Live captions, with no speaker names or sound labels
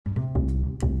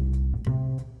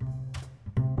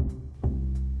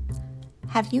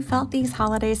Have you felt these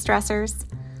holiday stressors?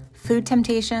 Food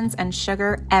temptations and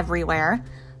sugar everywhere.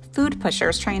 Food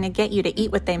pushers trying to get you to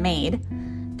eat what they made.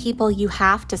 People you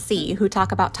have to see who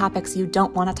talk about topics you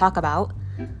don't want to talk about.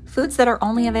 Foods that are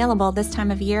only available this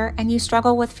time of year and you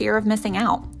struggle with fear of missing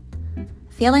out.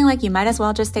 Feeling like you might as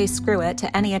well just say screw it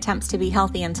to any attempts to be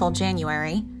healthy until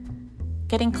January.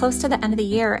 Getting close to the end of the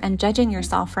year and judging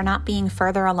yourself for not being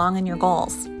further along in your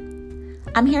goals.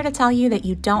 I'm here to tell you that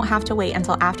you don't have to wait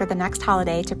until after the next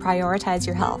holiday to prioritize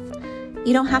your health.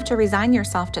 You don't have to resign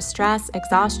yourself to stress,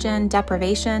 exhaustion,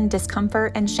 deprivation,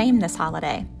 discomfort, and shame this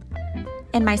holiday.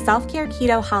 In my Self-Care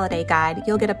Keto Holiday Guide,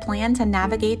 you'll get a plan to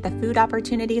navigate the food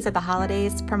opportunities of the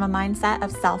holidays from a mindset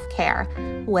of self-care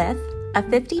with a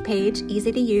 50-page,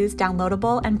 easy-to-use,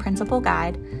 downloadable, and printable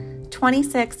guide,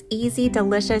 26 easy,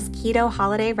 delicious keto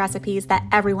holiday recipes that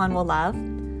everyone will love,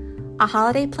 a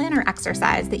holiday planner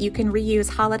exercise that you can reuse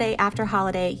holiday after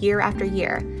holiday, year after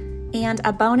year, and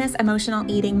a bonus emotional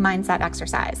eating mindset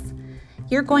exercise.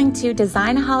 You're going to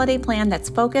design a holiday plan that's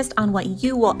focused on what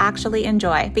you will actually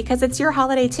enjoy because it's your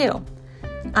holiday too.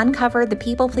 Uncover the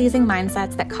people-pleasing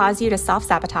mindsets that cause you to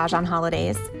self-sabotage on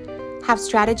holidays. Have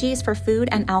strategies for food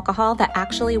and alcohol that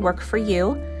actually work for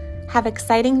you. Have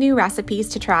exciting new recipes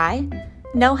to try.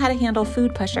 Know how to handle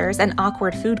food pushers and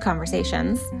awkward food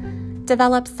conversations.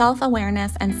 Develop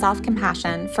self-awareness and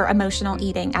self-compassion for emotional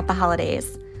eating at the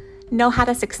holidays. Know how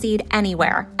to succeed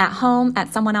anywhere, at home,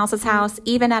 at someone else's house,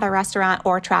 even at a restaurant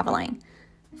or traveling.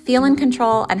 Feel in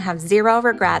control and have zero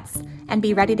regrets, and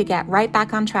be ready to get right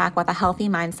back on track with a healthy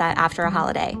mindset after a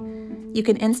holiday. You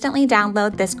can instantly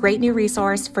download this great new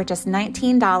resource for just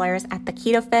 $19 at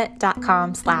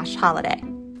theketofit.com/holiday.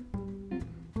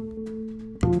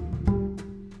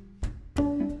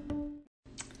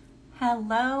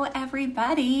 Hello,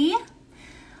 everybody.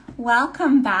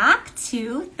 Welcome back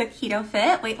to The Keto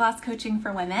Fit, Weight Loss Coaching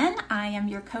for Women. I am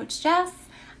your coach, Jess.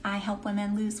 I help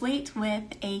women lose weight with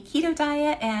a keto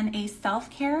diet and a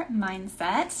self-care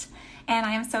mindset. And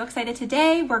I am so excited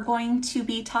today. We're going to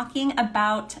be talking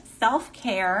about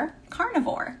self-care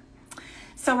carnivore.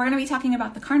 So we're going to be talking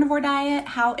about the carnivore diet,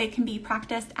 how it can be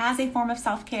practiced as a form of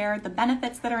self-care, the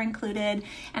benefits that are included,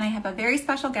 and I have a very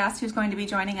special guest who's going to be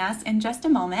joining us in just a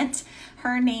moment.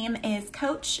 Her name is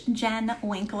Coach Jen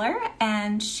Winkler,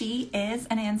 and she is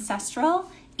an ancestral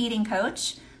eating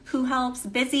coach who helps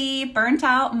busy,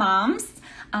 burnt-out moms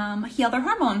heal their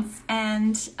hormones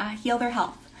and heal their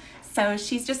health. So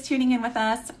she's just tuning in with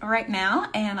us right now,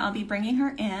 and I'll be bringing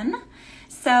her in.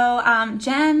 So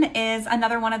Jen is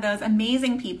another one of those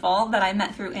amazing people that I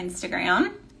met through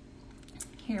Instagram.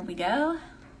 Here we go.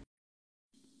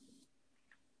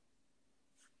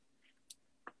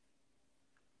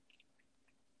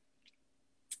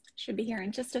 Should be here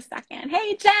in just a second.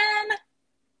 Hey, Jen.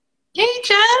 Hey,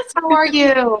 Jess. How are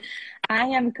you? I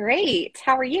am great.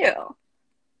 How are you?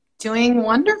 Doing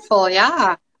wonderful.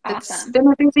 Yeah. Awesome. It's been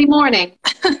a busy morning.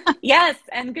 Yes,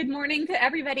 and good morning to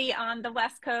everybody on the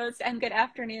West Coast and good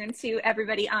afternoon to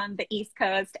everybody on the East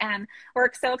Coast. And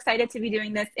we're so excited to be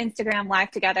doing this Instagram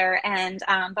Live together. And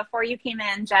before you came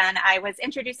in, Jen, I was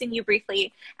introducing you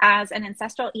briefly as an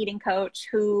ancestral eating coach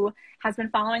who has been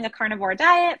following a carnivore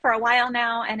diet for a while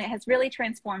now, and it has really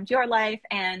transformed your life.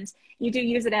 And you do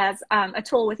use it as a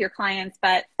tool with your clients,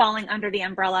 but falling under the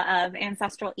umbrella of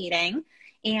ancestral eating.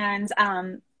 And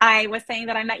I was saying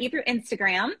that I met you through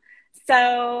Instagram.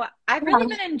 So I've really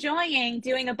been enjoying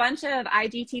doing a bunch of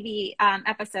IGTV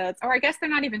episodes, or I guess they're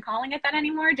not even calling it that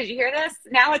anymore. Did you hear this?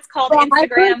 Now it's called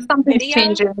Instagram video.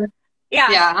 Changing.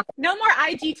 Yeah. No more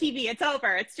IGTV. It's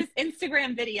over. It's just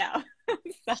Instagram video.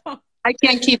 So I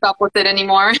can't keep up with it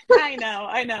anymore. I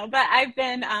know. But I've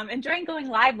been enjoying going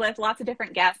live with lots of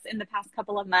different guests in the past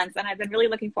couple of months, and I've been really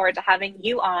looking forward to having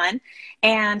you on.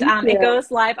 And it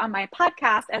goes live on my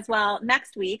podcast as well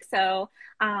next week. So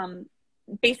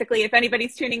basically, if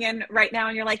anybody's tuning in right now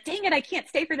and you're like, dang it, I can't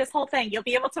stay for this whole thing, you'll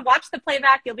be able to watch the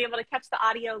playback. You'll be able to catch the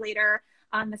audio later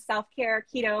on the Self-Care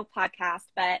Keto podcast.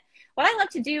 But what I love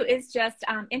to do is just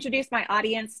introduce my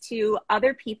audience to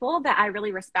other people that I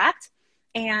really respect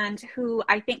and who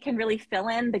I think can really fill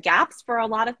in the gaps for a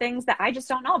lot of things that I just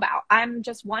don't know about. I'm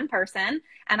just one person,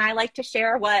 and I like to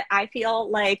share what I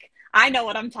feel like I know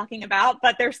what I'm talking about,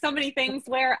 but there's so many things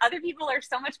where other people are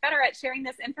so much better at sharing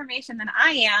this information than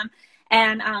I am.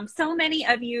 And so many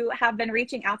of you have been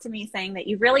reaching out to me saying that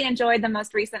you really enjoyed the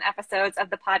most recent episodes of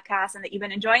the podcast and that you've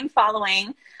been enjoying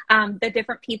following the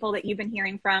different people that you've been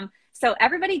hearing from. So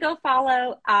everybody go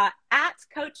follow at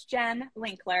Coach Jen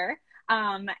Winkler.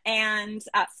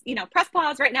 Press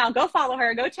pause right now, go follow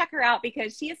her, go check her out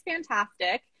because she is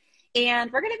fantastic.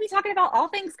 And we're going to be talking about all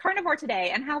things carnivore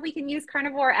today and how we can use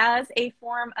carnivore as a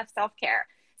form of self-care.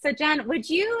 So Jen, would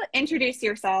you introduce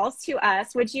yourselves to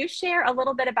us? Would you share a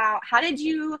little bit about how did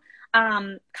you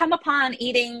come upon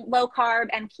eating low carb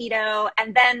and keto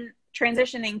and then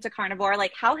transitioning to carnivore?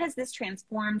 Like, how has this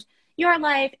transformed your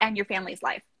life and your family's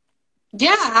life?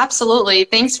 Yeah, absolutely.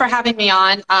 Thanks for having me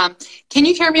on. Can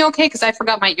you hear me okay? Because I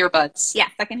forgot my earbuds.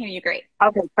 Yes, I can hear you great.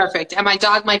 Okay, perfect. And my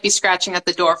dog might be scratching at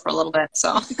the door for a little bit.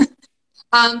 So,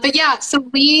 but yeah,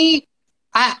 so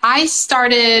I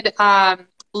started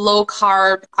low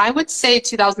carb, I would say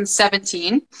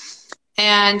 2017.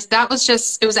 And that was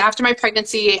it was after my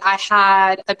pregnancy. I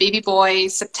had a baby boy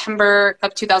September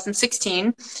of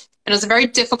 2016. And it was a very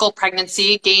difficult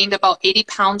pregnancy, gained about 80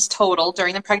 pounds total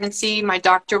during the pregnancy. My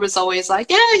doctor was always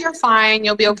like, yeah, you're fine.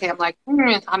 You'll be okay. I'm like,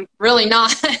 I'm really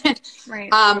not. Right.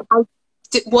 I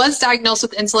was diagnosed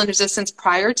with insulin resistance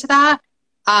prior to that.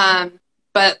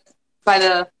 But by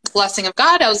the blessing of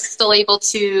God, I was still able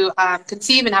to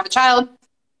conceive and have a child.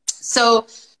 So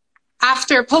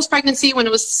after post-pregnancy, when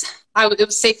it was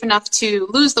safe enough to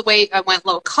lose the weight, I went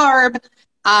low carb.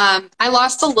 I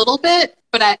lost a little bit,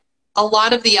 but a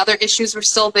lot of the other issues were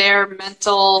still there: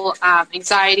 mental,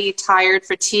 anxiety, tired,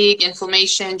 fatigue,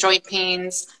 inflammation, joint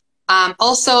pains.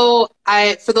 Also,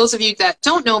 for those of you that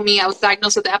don't know me, I was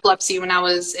diagnosed with epilepsy when I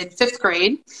was in 5th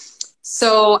grade.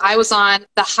 So I was on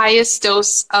the highest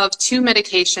dose of 2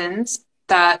 medications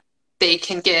that they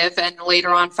can give, and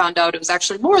later on found out it was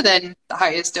actually more than the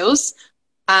highest dose.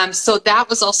 So that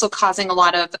was also causing a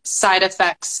lot of side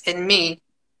effects in me,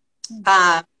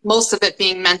 most of it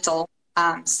being mental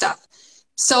stuff.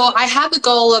 So I had the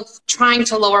goal of trying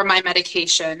to lower my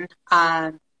medication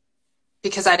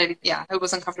because it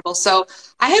wasn't comfortable. So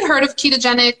I had heard of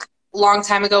ketogenic a long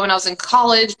time ago when I was in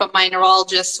college, but my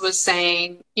neurologist was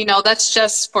saying, that's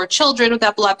just for children with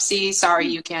epilepsy. Sorry,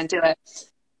 you can't do it.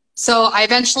 So I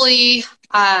eventually,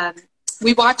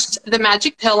 we watched The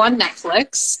Magic Pill on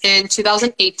Netflix in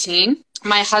 2018.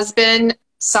 My husband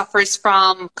suffers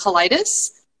from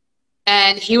colitis.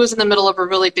 And he was in the middle of a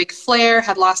really big flare,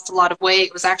 had lost a lot of weight.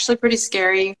 It was actually pretty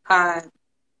scary.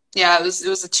 It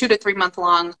was a 2 to 3 month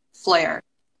long flare.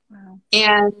 Wow.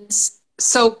 And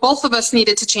so both of us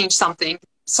needed to change something.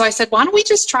 So I said, why don't we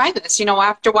just try this?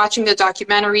 After watching the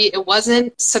documentary, it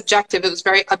wasn't subjective. It was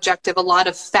very objective, a lot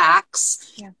of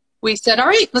facts. Yeah. We said, all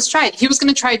right, let's try it. He was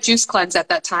going to try a juice cleanse at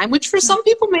that time, which for some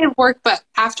people may have worked, but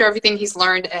after everything he's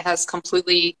learned, it has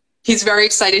he's very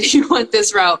excited he went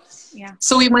this route. Yeah.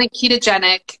 So we went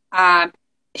ketogenic.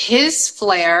 His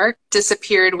flare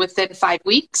disappeared within 5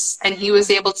 weeks, and he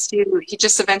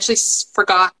just eventually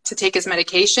forgot to take his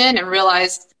medication and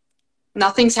realized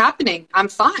nothing's happening. I'm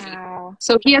fine. Wow.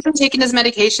 So he hasn't taken his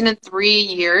medication in 3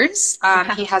 years.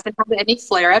 He hasn't had any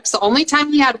flare-ups. The only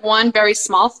time he had one very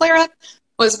small flare-up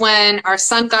was when our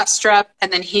son got strep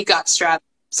and then he got strep.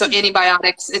 So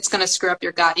antibiotics, it's going to screw up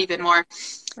your gut even more.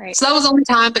 Right. So that was the only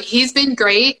time, but he's been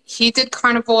great. He did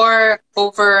carnivore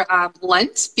over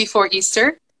Lent before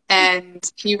Easter, and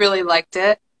he really liked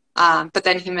it. But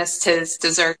then he missed his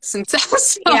desserts and stuff,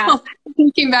 so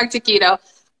he came back to keto.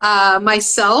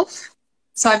 Myself,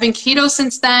 so I've been keto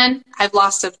since then. I've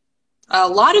lost a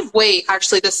lot of weight.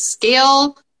 Actually, the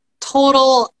scale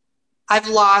total, I've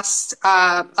lost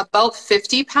about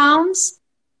 50 pounds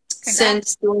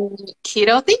since doing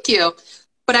keto. Thank you.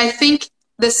 But I think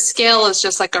the scale is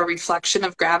just like a reflection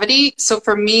of gravity. So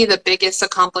for me, the biggest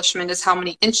accomplishment is how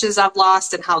many inches I've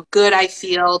lost and how good I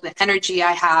feel, the energy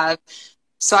I have.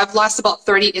 So I've lost about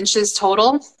 30 inches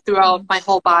total throughout my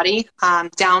whole body,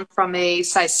 down from a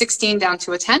size 16 down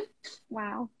to a 10.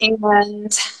 Wow.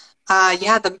 And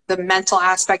the mental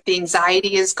aspect, the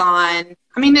anxiety is gone.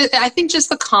 I mean, I think just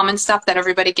the common stuff that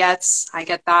everybody gets, I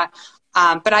get that.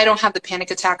 But I don't have the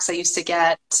panic attacks I used to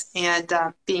get, and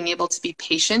being able to be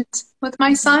patient with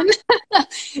my son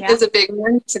is a big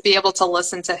one, to be able to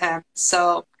listen to him.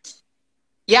 So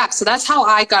so that's how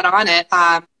I got on it.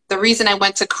 The reason I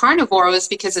went to carnivore was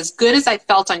because as good as I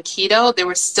felt on keto, there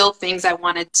were still things I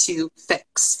wanted to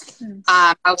fix.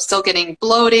 I was still getting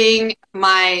bloating.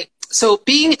 So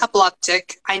being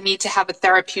epileptic, I need to have a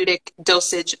therapeutic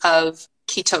dosage of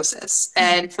ketosis.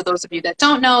 And for those of you that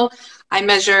don't know, I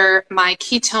measure my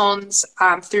ketones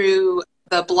through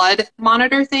the blood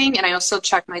monitor thing, and I also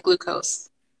check my glucose.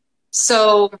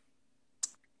 So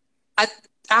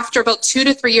after about 2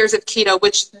 to 3 years of keto,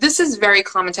 which this is very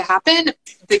common to happen,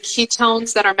 the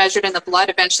ketones that are measured in the blood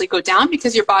eventually go down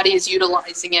because your body is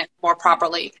utilizing it more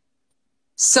properly.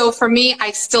 So for me,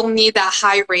 I still need that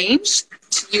high range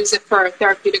to use it for a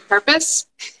therapeutic purpose.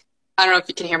 I don't know if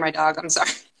you can hear my dog. I'm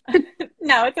sorry.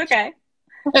 No, it's okay.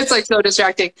 It's like so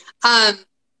distracting.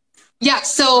 Yeah.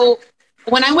 So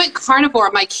when I went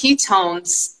carnivore, my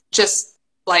ketones just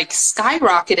like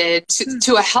skyrocketed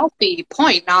to a healthy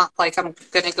point. Not like I'm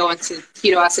going to go into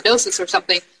ketoacidosis or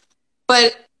something,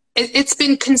 but it's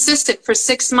been consistent for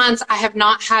 6 months. I have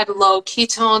not had low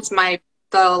ketones.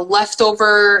 The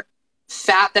leftover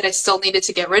fat that I still needed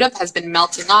to get rid of has been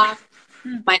melting off.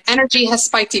 My energy has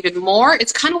spiked even more.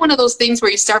 It's kind of one of those things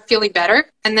where you start feeling better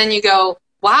and then you go,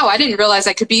 wow, I didn't realize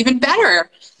I could be even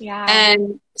better. Yeah.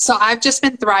 And so I've just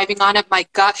been thriving on it. My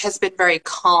gut has been very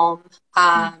calm.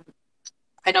 I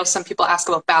know some people ask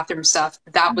about bathroom stuff.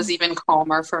 That was even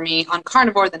calmer for me on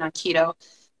carnivore than on keto.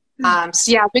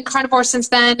 So yeah, I've been carnivore since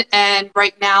then. And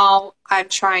right now I'm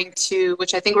trying to,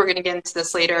 which I think we're going to get into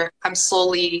this later, I'm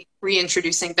slowly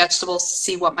reintroducing vegetables to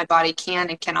see what my body can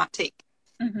and cannot take.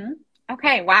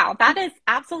 Okay, wow, that is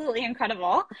absolutely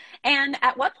incredible. And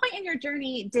at what point in your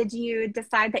journey did you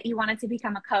decide that you wanted to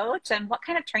become a coach? And what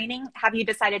kind of training have you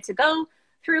decided to go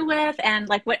through with? And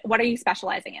like, what are you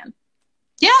specializing in?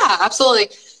 Yeah, absolutely.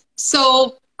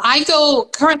 So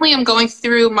currently I'm going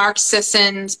through Mark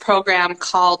Sisson's program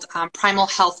called Primal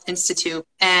Health Institute.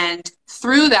 And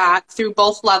through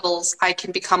both levels, I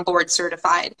can become board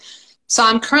certified. So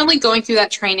I'm currently going through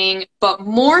that training, but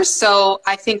more so,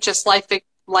 I think just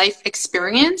life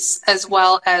experience as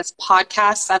well as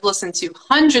podcasts. I've listened to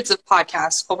hundreds of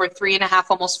podcasts over 3.5,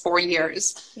 almost 4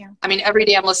 years. Yeah. I mean, every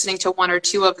day I'm listening to one or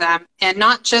two of them, and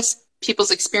not just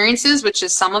people's experiences, which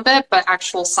is some of it, but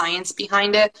actual science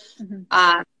behind it.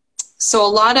 So a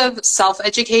lot of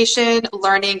self-education,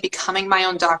 learning, becoming my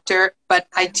own doctor, but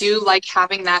I do like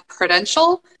having that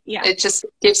credential. Yeah. It just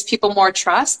gives people more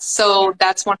trust. So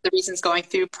that's one of the reasons going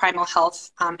through Primal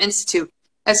Health Institute.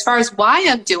 As far as why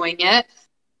I'm doing it,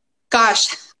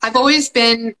 gosh, I've always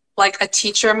been like a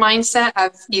teacher mindset.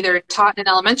 I've either taught in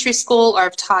elementary school or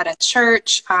I've taught at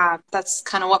church. That's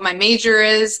kind of what my major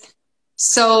is.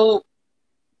 So,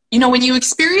 you know, when you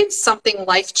experience something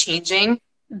life-changing,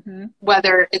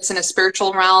 whether it's in a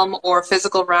spiritual realm or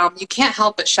physical realm, you can't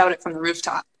help but shout it from the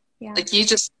rooftop. Yeah. Like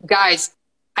guys,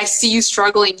 I see you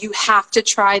struggling. You have to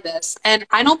try this. And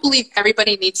I don't believe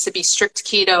everybody needs to be strict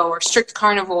keto or strict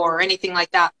carnivore or anything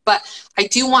like that. But I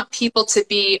do want people to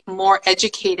be more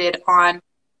educated on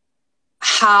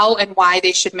how and why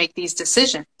they should make these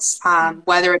decisions,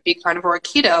 whether it be carnivore or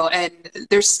keto. And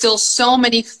there's still so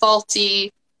many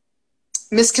faulty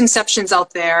misconceptions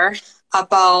out there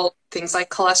about things like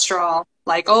cholesterol,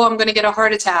 like, oh, I'm going to get a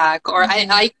heart attack. Or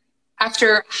I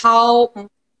after how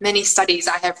many studies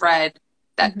I have read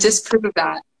that disprove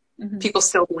that, people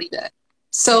still believe it.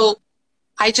 So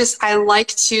I like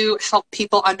to help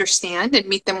people understand and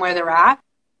meet them where they're at.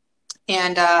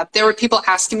 And there were people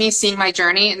asking me, seeing my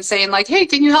journey and saying like, hey,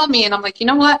 can you help me? And I'm like, you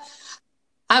know what?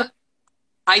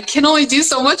 I can only do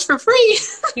so much for free.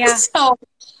 Yeah. So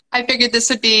I figured this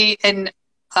would be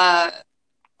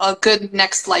a good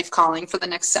next life calling for the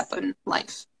next step in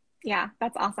life. Yeah,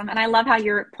 that's awesome. And I love how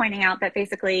you're pointing out that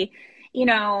basically, you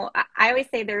know, I always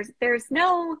say there's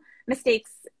no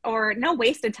mistakes or no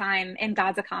wasted time in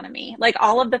God's economy. Like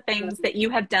all of the things that you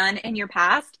have done in your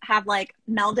past have like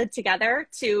melded together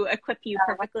to equip you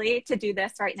perfectly to do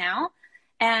this right now.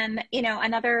 And, you know,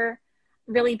 another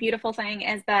really beautiful thing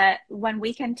is that when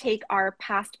we can take our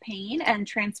past pain and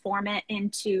transform it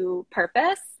into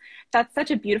purpose, that's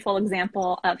such a beautiful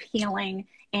example of healing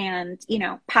and, you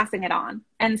know, passing it on.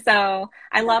 And so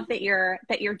I love that you're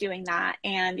doing that,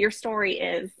 and your story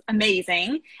is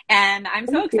amazing. And I'm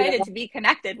so excited to be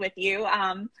connected with you.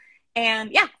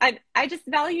 And yeah, I just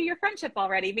value your friendship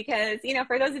already because, you know,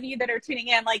 for those of you that are tuning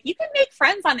in, like you can make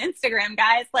friends on Instagram,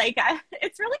 guys. Like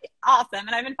it's really awesome.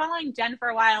 And I've been following Jen for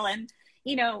a while, and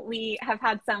you know, we have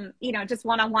had some, you know, just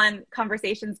one-on-one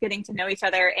conversations, getting to know each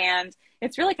other. And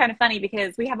it's really kind of funny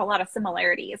because we have a lot of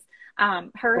similarities.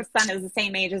 Her son is the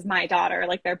same age as my daughter.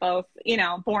 Like they're both, you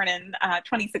know, born in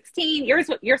 2016.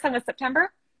 Your son was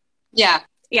September? Yeah.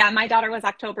 Yeah. My daughter was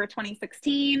October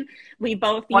 2016. We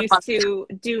both used to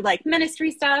do like ministry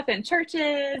stuff in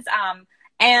churches.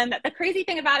 And the crazy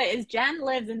thing about it is Jen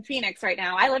lives in Phoenix right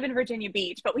now. I live in Virginia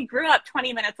Beach, but we grew up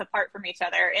 20 minutes apart from each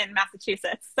other in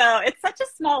Massachusetts. So it's such a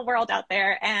small world out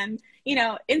there. And, you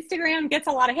know, Instagram gets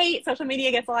a lot of hate, social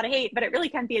media gets a lot of hate, but it really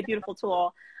can be a beautiful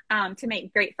tool to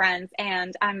make great friends.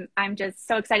 And I'm just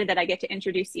so excited that I get to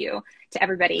introduce you to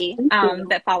everybody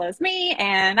that follows me.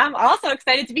 And I'm also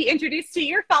excited to be introduced to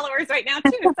your followers right now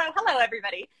too. So hello,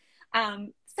 everybody.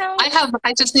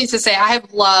 I just need to say, I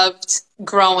have loved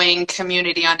growing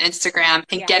community on Instagram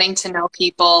and getting to know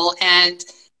people and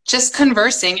just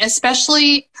conversing,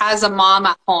 especially as a mom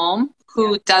at home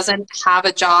who doesn't have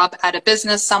a job at a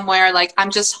business somewhere. Like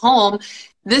I'm just home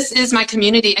this is my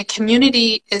community, and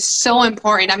community is so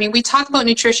important. I mean, we talk about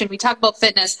nutrition, we talk about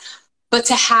fitness, but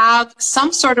to have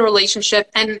some sort of relationship,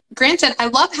 and granted, I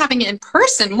love having it in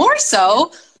person more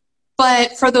so,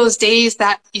 but for those days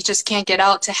that you just can't get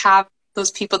out, to have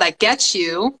those people that get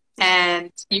you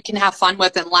and you can have fun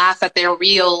with and laugh at their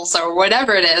reels or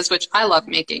whatever it is, which I love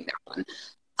making their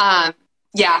fun.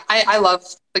 Yeah, I love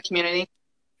the community.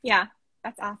 Yeah,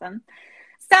 that's awesome.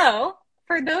 So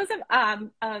for those of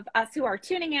us who are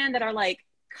tuning in that are like,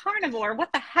 carnivore,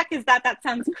 what the heck is that? That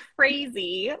sounds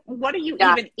crazy. What do you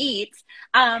even eat?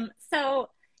 So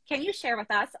can you share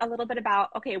with us a little bit about,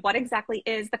 okay, what exactly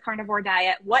is the carnivore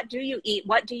diet? What do you eat?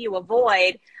 What do you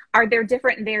avoid? Are there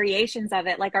different variations of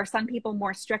it? Like, are some people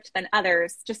more strict than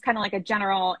others? Just kind of like a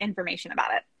general information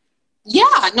about it.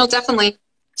 Yeah, no, definitely.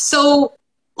 So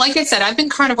like I said, I've been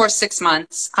carnivore 6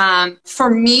 months. For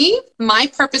me, my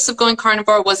purpose of going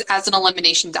carnivore was as an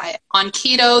elimination diet. On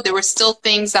keto, there were still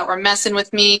things that were messing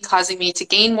with me, causing me to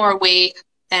gain more weight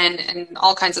and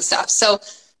all kinds of stuff. So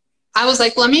I was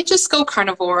like, let me just go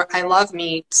carnivore. I love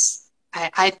meat.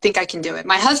 I think I can do it.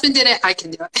 My husband did it. I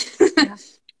can do it. Yeah.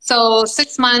 So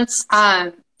 6 months.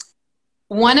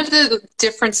 One of the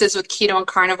differences with keto and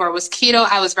carnivore was keto,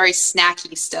 I was very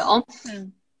snacky still.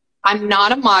 I'm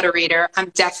not a moderator. I'm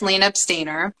definitely an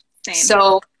abstainer. Same.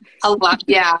 So,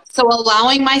 so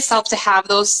allowing myself to have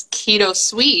those keto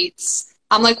sweets,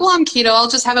 I'm like, well, I'm keto. I'll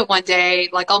just have it one day.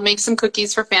 Like, I'll make some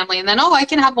cookies for family, and then, oh, I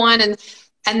can have one. And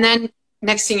then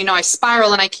next thing you know, I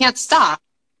spiral and I can't stop.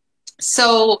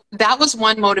 So that was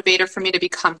one motivator for me to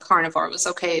become carnivore. It was,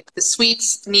 okay, the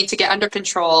sweets need to get under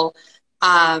control.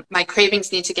 My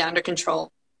cravings need to get under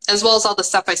control, as well as all the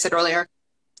stuff I said earlier.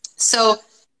 So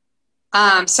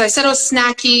I said I was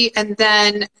snacky, and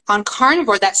then on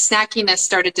carnivore, that snackiness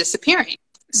started disappearing.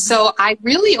 So I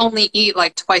really only eat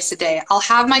like twice a day. I'll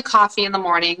have my coffee in the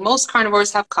morning. Most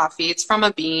carnivores have coffee. It's from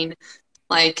a bean,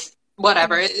 like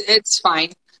whatever. It's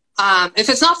fine. If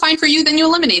it's not fine for you, then you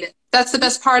eliminate it. That's the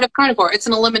best part of carnivore. It's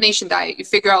an elimination diet. You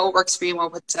figure out what works for you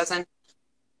and what doesn't.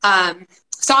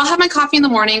 So I'll have my coffee in the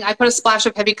morning. I put a splash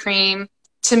of heavy cream.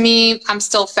 To me, I'm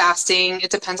still fasting.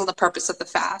 It depends on the purpose of the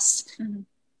fast.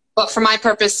 But for my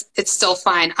purpose, it's still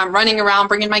fine. I'm running around,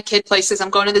 bringing my kid places. I'm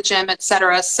going to the gym,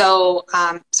 etc. So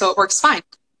it works fine.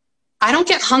 I don't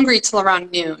get hungry till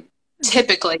around noon,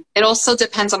 typically. It also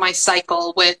depends on my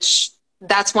cycle, which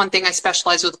that's one thing I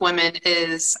specialize with women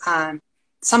is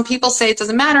some people say it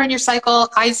doesn't matter in your cycle.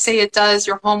 I say it does.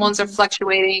 Your hormones are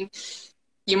fluctuating.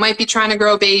 You might be trying to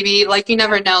grow a baby. Like, you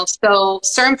never know. So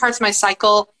certain parts of my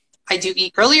cycle, I do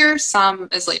eat earlier, some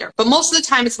is later. But most of the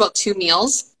time, it's about 2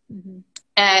 meals.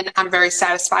 And I'm very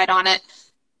satisfied on it.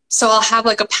 So I'll have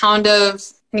like a pound of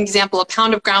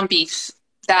ground beef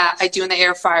that I do in the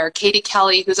air fryer. Katie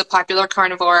Kelly, who's a popular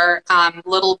carnivore,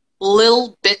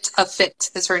 Little Bit of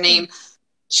Fit is her name.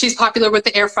 She's popular with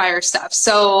the air fryer stuff.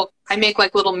 So I make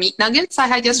like little meat nuggets I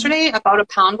had yesterday, about a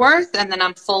pound worth, and then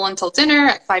I'm full until dinner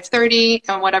at 5:30,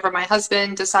 and whatever my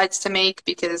husband decides to make,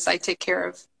 because I take care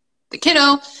of the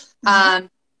kiddo.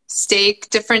 Steak,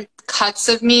 different cuts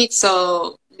of meat.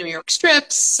 So New York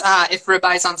strips. If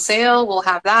ribeye's on sale, we'll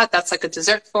have that. That's like a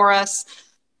dessert for us.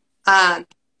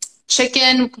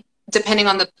 Chicken, depending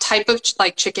on the type of,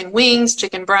 like chicken wings,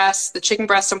 chicken breasts. The chicken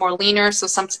breasts are more leaner, so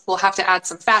some we'll have to add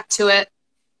some fat to it.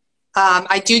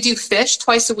 I do fish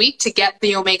twice a week to get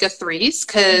the omega-3s,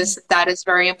 because that is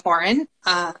very important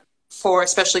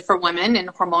especially for women in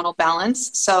hormonal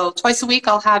balance. So twice a week,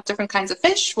 I'll have different kinds of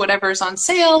fish, whatever's on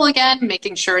sale, again,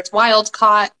 making sure it's wild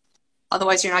caught.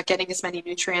 Otherwise, you're not getting as many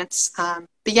nutrients. But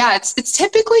yeah, it's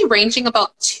typically ranging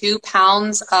about 2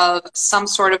 pounds of some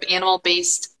sort of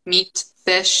animal-based meat,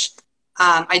 fish.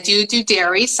 I do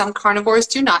dairy. Some carnivores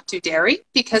do not do dairy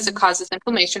because it causes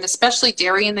inflammation, especially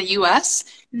dairy in the U.S.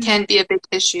 can be a big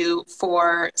issue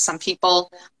for some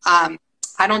people. I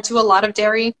don't do a lot of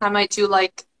dairy. I might do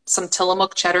like some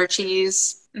Tillamook cheddar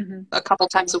cheese a couple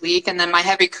times a week. And then my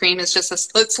heavy cream is just,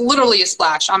 it's literally a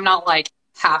splash. I'm not like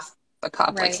half a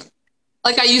cup. Right.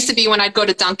 Like I used to be when I'd go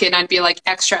to Dunkin', I'd be like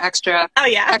extra, oh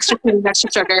yeah, extra cream,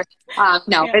 extra sugar.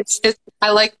 No, it's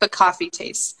I like the coffee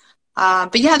taste.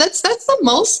 But yeah, that's the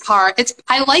most part.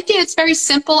 I like it. It's very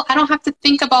simple. I don't have to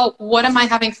think about what am I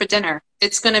having for dinner.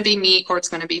 It's going to be meat or it's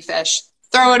going to be fish.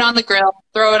 Throw it on the grill,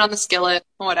 throw it on the skillet,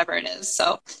 whatever it is.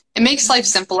 So it makes life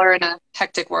simpler in a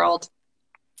hectic world.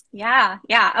 Yeah.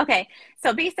 Okay.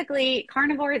 So basically,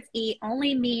 carnivores eat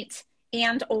only meat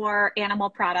and or animal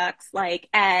products like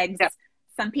eggs. Yeah.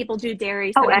 Some people do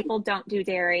dairy. Some people don't do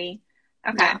dairy.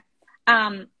 Okay.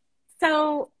 Yeah.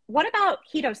 So what about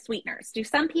keto sweeteners? Do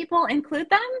some people include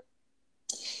them?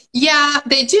 Yeah,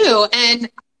 they do. And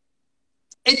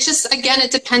it just, again,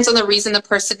 it depends on the reason the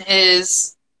person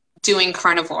is doing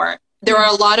carnivore. There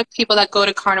are a lot of people that go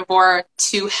to carnivore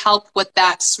to help with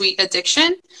that sweet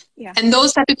addiction. Yeah. And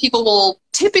those type of people will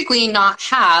typically not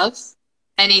have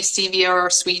any stevia or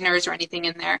sweeteners or anything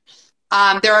in there.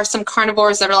 There are some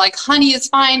carnivores that are like, honey is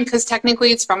fine because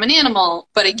technically it's from an animal.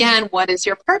 But again, what is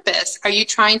your purpose? Are you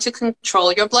trying to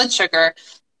control your blood sugar?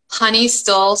 Honey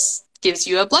still gives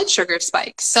you a blood sugar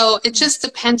spike. So it just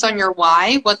depends on your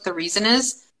why, what the reason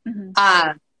is.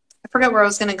 I forgot where I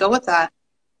was going to go with that.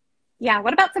 Yeah.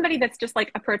 What about somebody that's just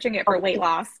like approaching it for weight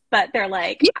loss, but they're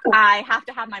like, I have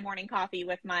to have my morning coffee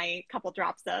with my couple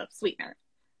drops of sweetener?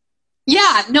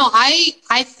 Yeah, no,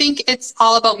 I think it's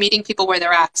all about meeting people where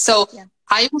they're at. So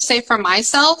I will say for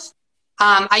myself,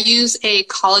 I use a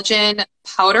collagen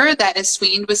powder that is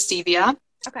sweetened with stevia,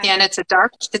 and it's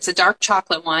a dark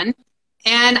chocolate one.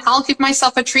 And I'll give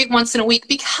myself a treat once in a week,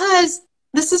 because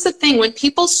this is the thing, when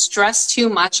people stress too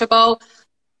much about,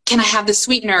 can I have the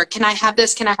sweetener? Can I have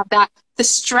this? Can I have that? The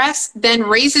stress then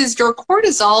raises your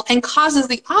cortisol and causes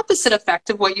the opposite effect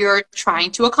of what you're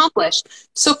trying to accomplish.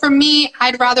 So for me,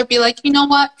 I'd rather be like, you know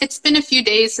what? It's been a few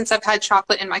days since I've had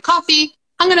chocolate in my coffee.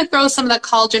 I'm going to throw some of that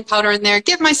collagen powder in there,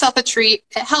 give myself a treat.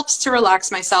 It helps to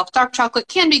relax myself. Dark chocolate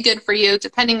can be good for you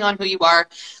depending on who you are.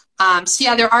 So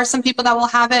yeah, there are some people that will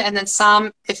have it, and then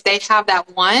some, if they have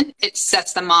that one, it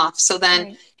sets them off. So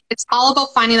then it's all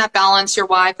about finding that balance. Your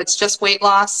why, if it's just weight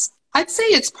loss, I'd say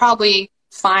it's probably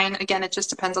fine. Again, it just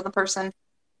depends on the person.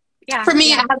 Yeah. For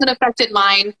me, it hasn't affected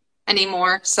mine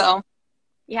anymore. So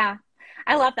yeah,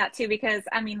 I love that too, because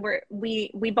I mean,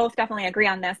 we both definitely agree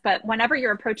on this, but whenever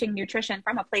you're approaching nutrition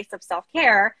from a place of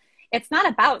self-care, it's not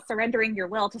about surrendering your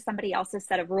will to somebody else's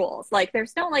set of rules. Like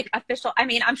there's no like official, I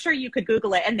mean, I'm sure you could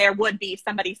Google it and there would be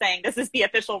somebody saying, this is the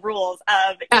official rules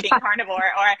of eating carnivore,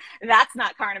 or that's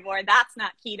not carnivore, that's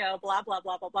not keto, blah, blah,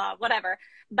 blah, blah, blah, whatever.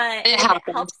 But it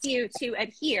helps you to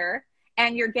adhere,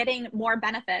 and you're getting more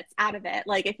benefits out of it.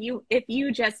 Like if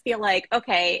you just feel like,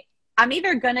 okay, I'm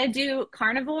either going to do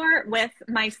carnivore with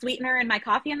my sweetener and my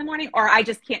coffee in the morning, or I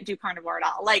just can't do carnivore at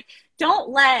all. Like don't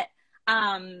let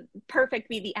perfect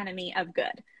be the enemy of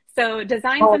good. So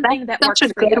design something that works for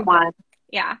you. That's a good one.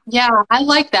 Yeah. Yeah, I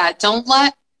like that. Don't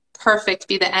let perfect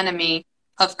be the enemy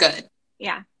of good.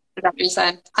 Yeah. Is that what you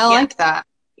said? I like that.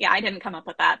 Yeah, I didn't come up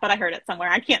with that, but I heard it somewhere.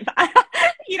 I can't.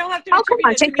 You don't have to. Oh, come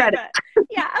on, take credit.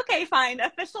 Yeah, okay, fine.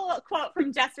 Official quote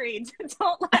from Jess Reed: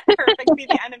 "Don't let perfect be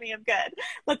the enemy of good."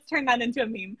 Let's turn that into a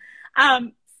meme.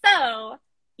 So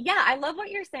yeah, I love what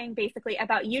you're saying basically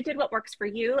about you did what works for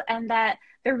you, and that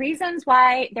the reasons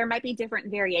why there might be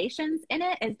different variations in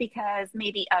it is because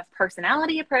maybe of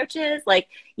personality approaches. Like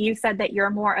you said that you're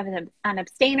more of an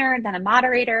abstainer than a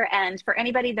moderator. And for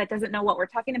anybody that doesn't know what we're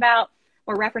talking about,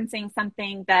 we're referencing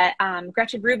something that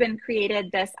Gretchen Rubin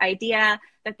created, this idea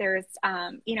that there's,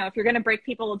 you know, if you're going to break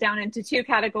people down into two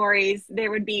categories, there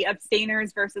would be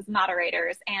abstainers versus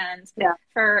moderators. And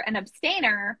for an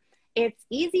abstainer, it's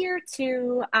easier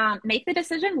to make the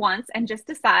decision once and just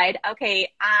decide,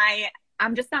 okay,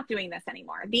 I'm just not doing this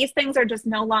anymore. These things are just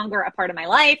no longer a part of my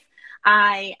life.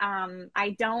 I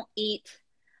don't eat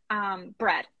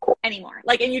bread anymore.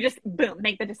 Like, and you just, boom,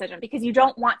 make the decision, because you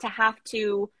don't want to have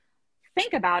to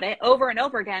think about it over and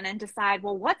over again and decide,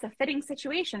 well, what's a fitting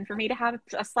situation for me to have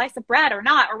a slice of bread or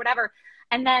not, or whatever.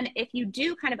 And then if you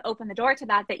do kind of open the door to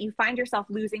that, that you find yourself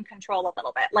losing control a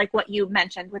little bit, like what you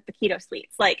mentioned with the keto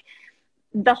sweets. Like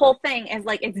the whole thing is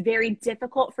like, it's very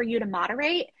difficult for you to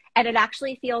moderate. And it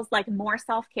actually feels like more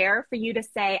self-care for you to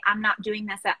say, I'm not doing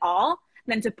this at all,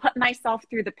 than to put myself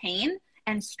through the pain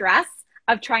and stress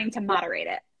of trying to moderate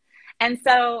it. And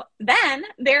so then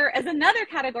there is another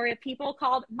category of people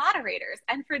called moderators.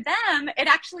 And for them, it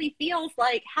actually feels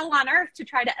like hell on earth to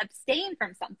try to abstain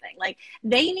from something. Like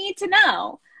they need to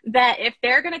know that if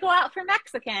they're going to go out for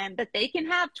Mexican, that they can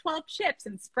have 12 chips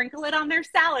and sprinkle it on their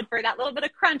salad for that little bit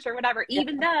of crunch or whatever,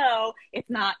 even though it's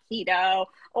not keto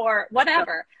or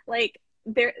whatever. Like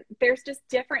there's just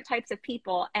different types of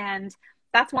people. And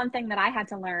that's one thing that I had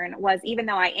to learn was, even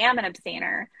though I am an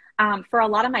abstainer, for a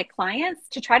lot of my clients,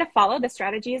 to try to follow the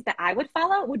strategies that I would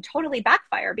follow would totally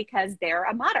backfire because they're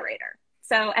a moderator.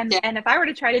 So, and if I were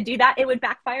to try to do that, it would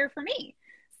backfire for me.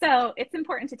 So it's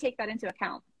important to take that into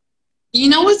account. You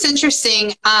know what's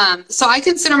interesting? So I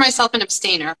consider myself an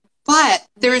abstainer, but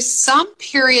there's some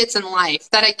periods in life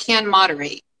that I can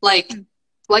moderate. Like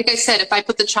I said, if I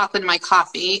put the chocolate in my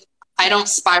coffee, I don't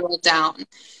spiral down.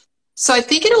 So I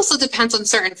think it also depends on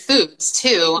certain foods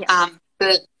too.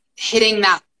 The hitting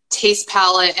that taste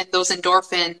palette and those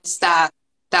endorphins that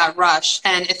rush.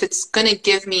 And if it's going to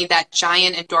give me that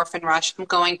giant endorphin rush, I'm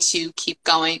going to keep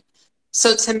going.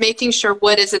 So to making sure,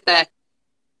 what is it that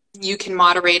you can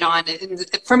moderate on. And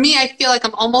for me, I feel like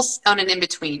I'm almost on an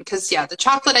in-between because yeah, the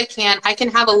chocolate I can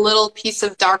have a little piece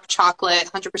of dark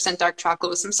chocolate, 100% dark chocolate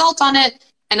with some salt on it,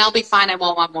 and I'll be fine. I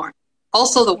won't want more.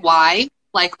 Also the why,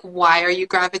 like why are you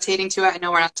gravitating to it? I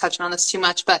know we're not touching on this too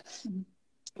much, but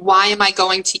why am I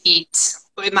going to eat?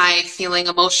 Am I feeling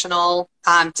emotional?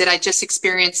 Did I just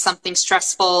experience something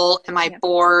stressful? Am I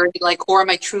bored? Like, or am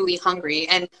I truly hungry?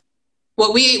 And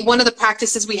one of the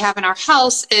practices we have in our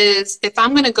house is if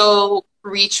I'm going to go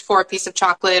reach for a piece of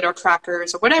chocolate or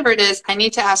crackers or whatever it is, I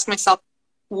need to ask myself,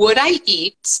 would I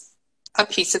eat a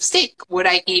piece of steak? Would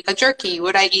I eat a jerky?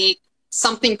 Would I eat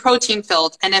something protein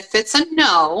filled? And if it's a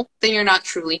no, then you're not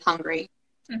truly hungry.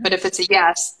 Mm-hmm. But if it's a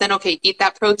yes, then okay, eat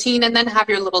that protein and then have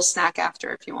your little snack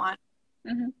after if you want.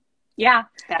 Mm-hmm. Yeah,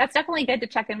 that's definitely good to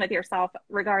check in with yourself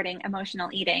regarding emotional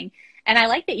eating. And I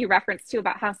like that you referenced too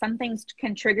about how some things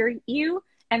can trigger you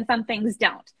and some things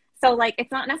don't. So like,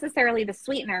 it's not necessarily the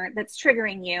sweetener that's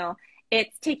triggering you.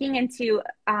 It's taking into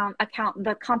account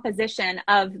the composition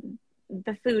of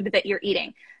the food that you're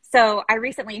eating. So I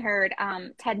recently heard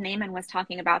Ted Naiman was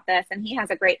talking about this, and he has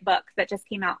a great book that just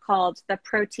came out called The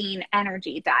Protein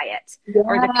Energy Diet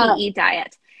or the PE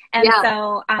diet. And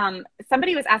so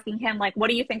somebody was asking him, like, what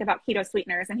do you think about keto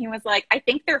sweeteners? And he was like, I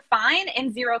think they're fine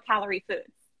in 0-calorie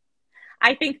foods.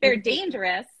 I think they're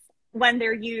dangerous when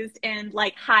they're used in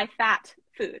like high fat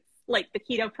foods, like the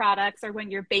keto products or when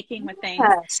you're baking with things,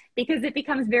 because it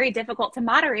becomes very difficult to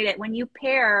moderate it when you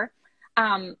pair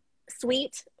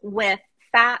sweet with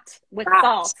fat with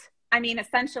salt. I mean,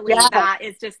 essentially that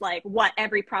is just like what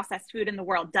every processed food in the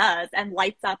world does and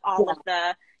lights up all of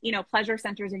the, you know, pleasure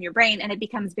centers in your brain, and it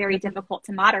becomes very difficult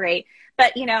to moderate.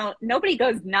 But, you know, nobody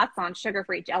goes nuts on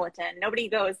sugar-free gelatin. Nobody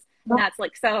goes nuts.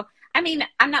 Like, so, I mean,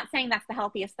 I'm not saying that's the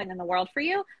healthiest thing in the world for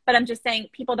you, but I'm just saying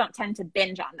people don't tend to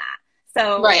binge on that.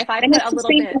 So if I put a little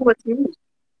bit,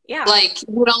 like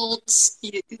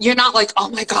you're not like, oh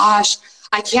my gosh,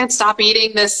 I can't stop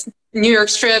eating this New York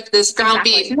strip, this ground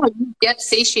beef. You know, you get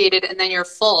satiated and then you're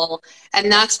full.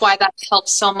 And that's why that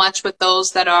helps so much with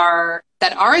those that are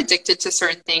addicted to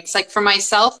certain things. Like for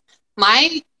myself,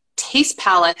 my taste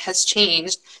palette has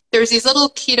changed. There's these little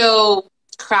keto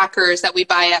crackers that we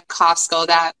buy at Costco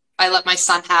that I let my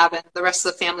son have and the rest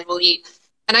of the family will eat.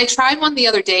 And I tried one the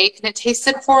other day and it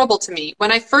tasted horrible to me.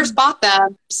 When I first bought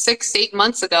them 6-8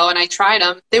 months ago and I tried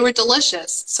them, they were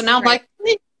delicious. So now I'm like,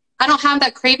 I don't have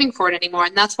that craving for it anymore.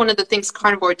 And that's one of the things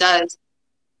carnivore does.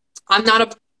 I'm not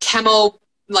a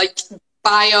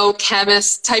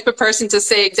biochemist type of person to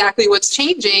say exactly what's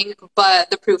changing, but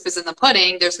the proof is in the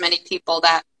pudding. There's many people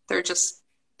that they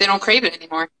don't crave it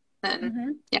anymore.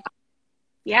 And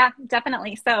yeah,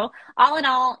 definitely. So all in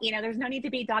all, you know, there's no need to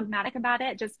be dogmatic about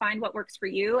it. Just find what works for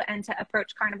you and to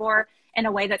approach carnivore in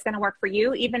a way that's going to work for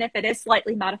you, even if it is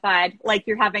slightly modified, like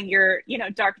you're having your, you know,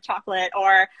 dark chocolate,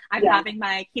 or I'm having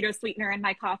my keto sweetener in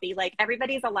my coffee. Like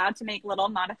everybody's allowed to make little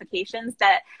modifications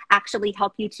that actually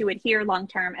help you to adhere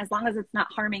long-term. As long as it's not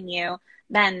harming you,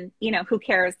 then, you know, who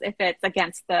cares if it's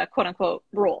against the quote unquote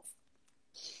rules.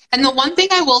 And the one thing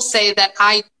I will say that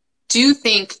I do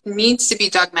think needs to be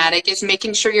dogmatic is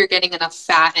making sure you're getting enough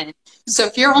fat in. So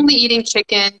if you're only eating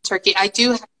chicken, turkey, I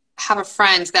do have a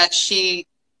friend that she's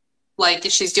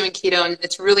doing keto and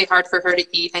it's really hard for her to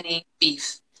eat any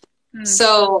beef.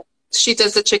 So she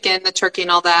does the chicken, the turkey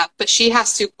and all that, but she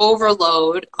has to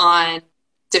overload on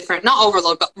not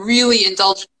overload, but really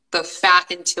indulge the fat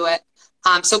into it.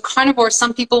 So carnivore,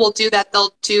 some people will do that.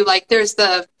 They'll do there's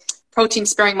the protein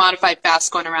sparing modified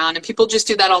fast going around and people just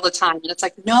do that all the time. And it's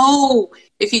like, no,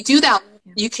 if you do that,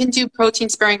 you can do protein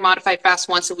sparing modified fast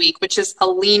once a week, which is a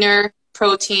leaner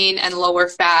protein and lower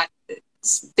fat.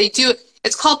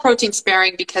 It's called protein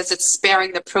sparing because it's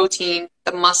sparing the protein,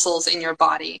 the muscles in your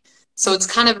body. So it's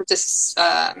kind of just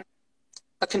a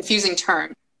confusing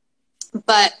term.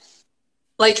 But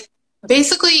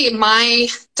basically my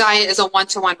diet is a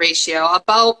 1-to-1 ratio,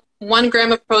 about 1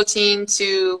 gram of protein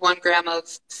to 1 gram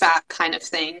of fat kind of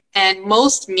thing. And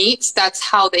most meats, that's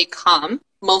how they come.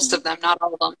 Most of them, not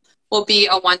all of them, will be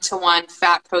a 1-to-1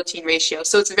 fat protein ratio.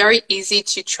 So it's very easy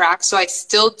to track. So I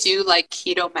still do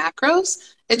keto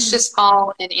macros. It's just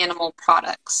all in animal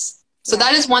products. So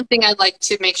that is one thing I'd like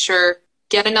to make sure,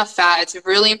 get enough fat. It's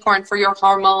really important for your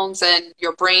hormones and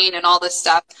your brain and all this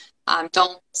stuff.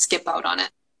 Don't skip out on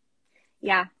it.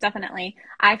 Yeah, definitely.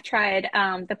 I've tried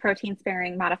the protein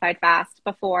sparing modified fast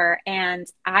before, and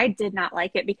I did not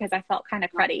like it because I felt kind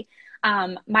of cruddy.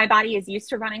 My body is used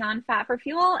to running on fat for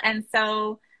fuel. And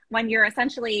so when you're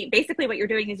basically what you're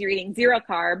doing is you're eating 0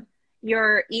 carb,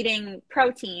 you're eating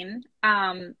protein,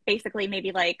 basically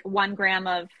maybe 1 gram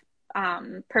of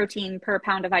protein per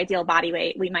pound of ideal body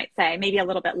weight, we might say, maybe a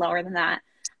little bit lower than that.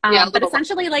 But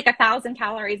essentially like 1,000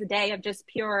 calories a day of just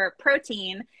pure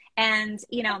protein and,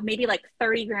 you know, maybe like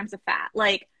 30 grams of fat.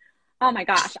 Like, oh my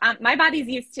gosh, my body's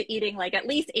used to eating like at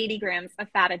least 80 grams of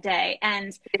fat a day.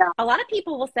 And a lot of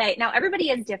people will say, now everybody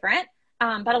is different,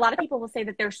 but a lot of people will say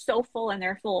that they're so full and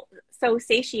they're so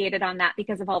satiated on that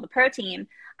because of all the protein.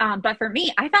 But for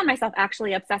me, I found myself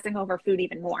actually obsessing over food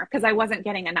even more because I wasn't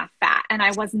getting enough fat and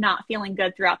I was not feeling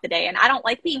good throughout the day. And I don't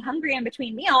like being hungry in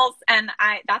between meals. And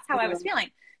that's how I was feeling.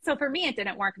 So for me, it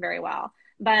didn't work very well.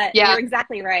 But you're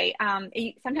exactly right.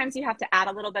 Sometimes you have to add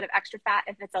a little bit of extra fat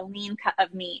if it's a lean cut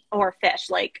of meat or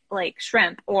fish, like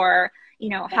shrimp or, you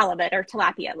know, halibut or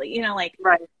tilapia. You know, like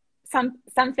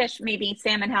some fish, maybe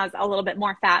salmon has a little bit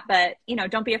more fat, but, you know,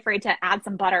 don't be afraid to add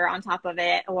some butter on top of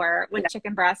it, or with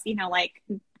chicken breast, you know, like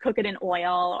cook it in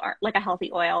oil or like a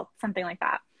healthy oil, something like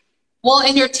that. Well,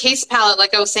 in your taste palette,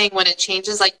 like I was saying, when it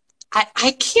changes, like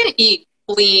I can't eat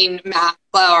lean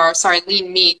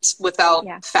meat without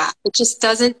fat. It just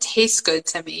doesn't taste good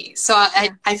to me. So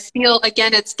I feel,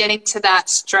 again, it's getting to that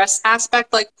stress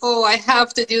aspect, like, oh, I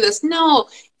have to do this. No,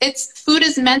 food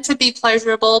is meant to be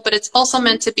pleasurable, but it's also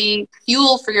meant to be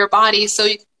fuel for your body. So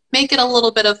you make it a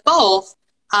little bit of both.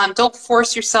 Don't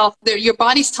force yourself. Your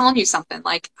body's telling you something,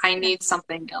 like, I need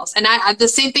something else. And the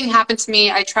same thing happened to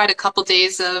me. I tried a couple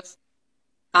days of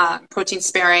protein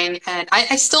sparing, and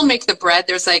I still make the bread.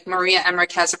 There's like Maria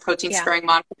Emmerich has a protein sparing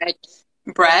modified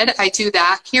bread. I do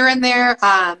that here and there.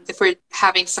 If we're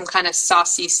having some kind of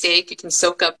saucy steak, you can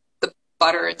soak up the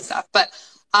butter and stuff. But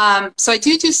so I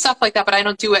do stuff like that, but I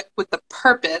don't do it with the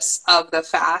purpose of the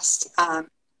fast.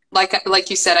 Like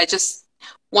you said,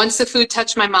 once the food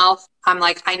touched my mouth, I'm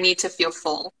like, I need to feel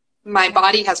full. My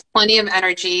body has plenty of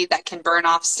energy that can burn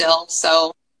off still.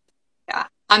 So yeah,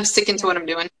 I'm sticking to what I'm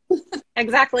doing.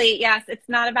 Exactly. Yes. It's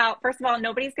not about, first of all,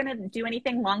 nobody's going to do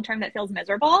anything long-term that feels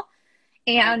miserable.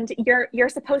 And you're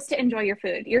supposed to enjoy your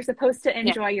food. You're supposed to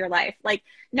enjoy your life. Like,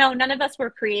 no, none of us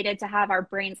were created to have our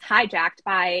brains hijacked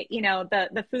by, you know,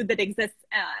 the food that exists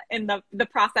in the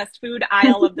processed food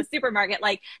aisle of the supermarket.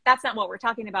 Like, that's not what we're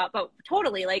talking about, but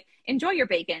totally, like, enjoy your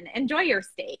bacon, enjoy your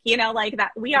steak, you know, like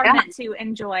that. We are meant to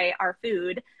enjoy our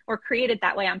food. We're created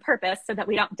that way on purpose so that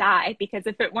we don't die, because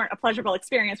if it weren't a pleasurable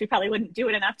experience, we probably wouldn't do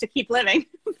it enough to keep living.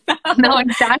 So no,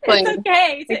 exactly. It's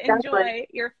okay to enjoy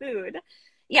your food.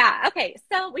 Yeah. Okay.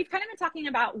 So we've kind of been talking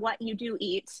about what you do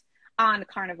eat on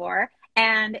carnivore,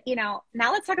 and, you know,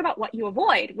 now let's talk about what you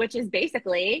avoid, which is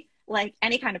basically like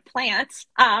any kind of plant,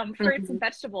 fruits and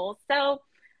vegetables. So,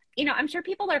 you know, I'm sure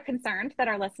people are concerned that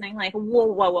are listening, like,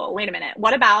 whoa, wait a minute.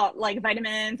 What about like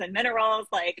vitamins and minerals?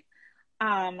 Like,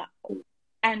 and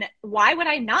why would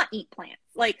I not eat plants?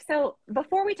 Like, so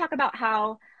before we talk about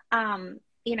how,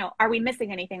 you know, are we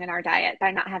missing anything in our diet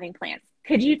by not having plants?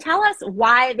 Could you tell us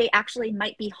why they actually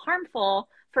might be harmful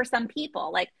for some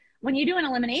people? Like, when you do an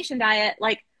elimination diet,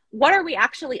 like, what are we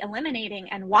actually eliminating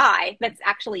and why that's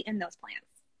actually in those plants?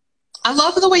 I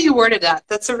love the way you worded that.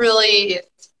 That's a really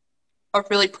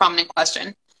prominent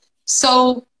question.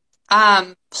 So,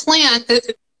 primal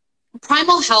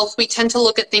health, we tend to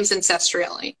look at things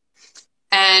ancestrally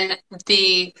and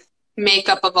the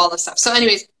makeup of all the stuff. So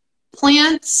anyways,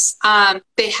 plants,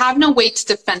 they have no way to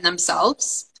defend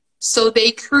themselves. So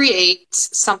they create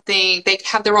something, they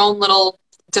have their own little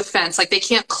defense, like they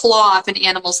can't claw if an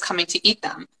animal's coming to eat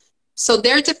them. So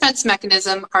their defense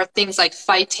mechanism are things like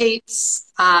phytates,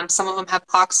 some of them have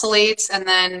oxalates, and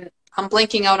then I'm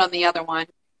blanking out on the other one.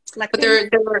 Lectins? But they're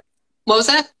what was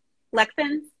that?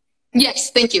 Lectins? Yes,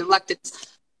 thank you,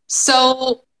 lectins.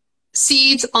 So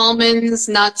seeds, almonds,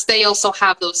 nuts, they also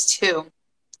have those too.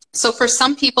 So for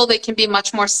some people, they can be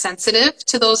much more sensitive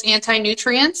to those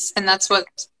anti-nutrients, and that's what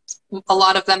a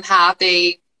lot of them have.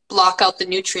 They block out the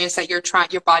nutrients that your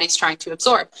body's trying to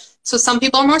absorb. So some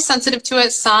people are more sensitive to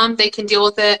it. Some, they can deal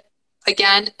with it.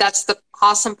 Again, that's the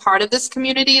awesome part of this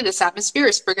community, this atmosphere,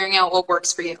 is figuring out what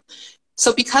works for you.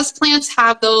 So because plants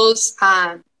have those,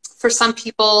 for some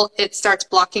people, it starts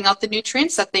blocking out the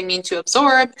nutrients that they mean to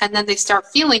absorb, and then they start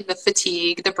feeling the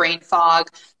fatigue, the brain fog,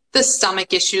 the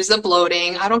stomach issues, the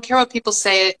bloating. I don't care what people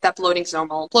say that bloating's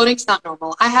normal. Bloating's not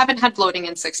normal. I haven't had bloating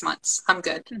in 6 months. I'm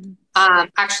good.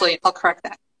 Actually, I'll correct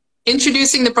that.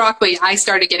 Introducing the broccoli, I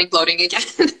started getting bloating again.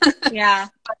 Yeah.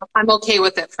 I'm okay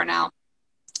with it for now.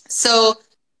 So,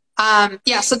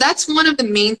 so that's one of the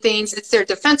main things. It's their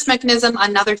defense mechanism.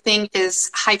 Another thing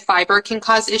is high fiber can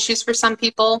cause issues for some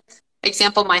people.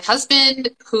 Example, my husband,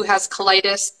 who has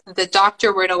colitis, the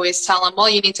doctor would always tell him, well,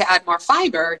 you need to add more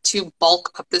fiber to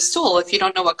bulk up the stool. If you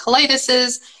don't know what colitis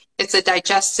is, It's a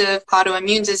digestive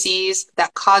autoimmune disease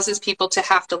that causes people to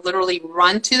have to literally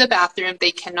run to the bathroom.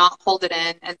 They cannot hold it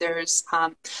in. And there's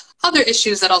other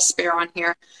issues that I'll spare on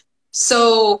here.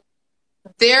 So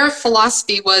their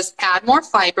philosophy was add more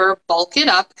fiber, bulk it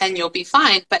up, and you'll be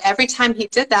fine. But every time he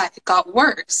did that, it got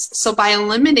worse. So by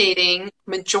eliminating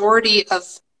majority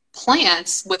of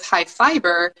plants with high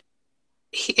fiber,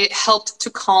 it helped to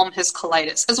calm his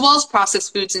colitis, as well as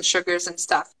processed foods and sugars and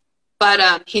stuff.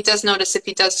 But he does notice if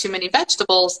he does too many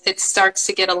vegetables, it starts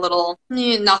to get a little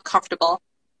not comfortable.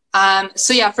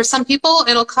 So yeah, for some people,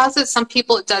 it'll cause it. Some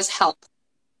people, it does help.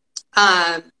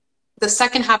 The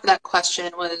second half of that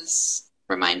question was,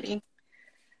 remind me.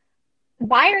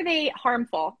 Why are they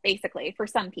harmful, basically, for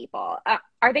some people?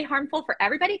 Are they harmful for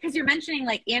everybody? Because you're mentioning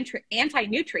like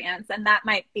anti-nutrients, and that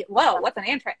might be, whoa, what's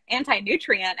an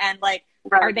anti-nutrient? And like,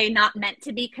 right. Are they not meant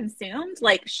to be consumed?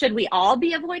 Like, should we all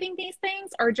be avoiding these things,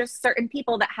 or just certain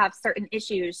people that have certain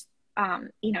issues,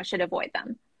 should avoid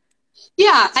them?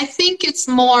 Yeah, I think it's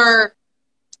more,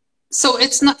 so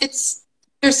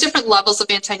there's different levels of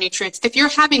anti-nutrients. If you're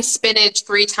having spinach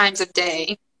 3 times a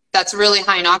day, that's really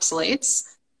high in oxalates,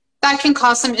 that can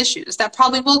cause some issues. That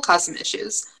probably will cause some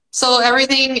issues. So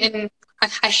everything in,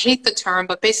 I hate the term,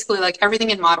 but basically like everything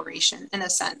in moderation in a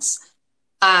sense.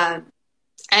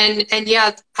 And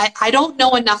yeah, I don't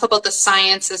know enough about the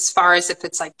science as far as if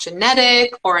it's like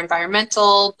genetic or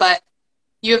environmental, but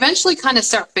you eventually kind of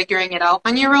start figuring it out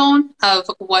on your own of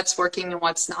what's working and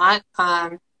what's not.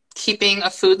 Keeping a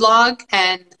food log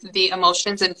and the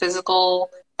emotions and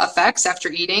physical effects after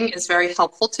eating is very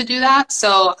helpful to do that.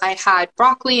 So I had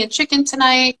broccoli and chicken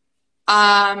tonight,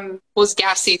 was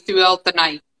gassy throughout the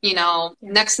night.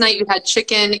 Next night you had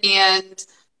chicken and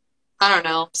I don't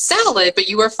know, salad, but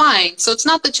you were fine. So it's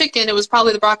not the chicken, it was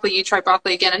probably the broccoli. You try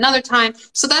broccoli again another time.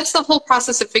 So that's the whole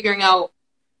process of figuring out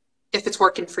if it's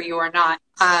working for you or not.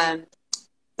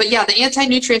 But yeah, the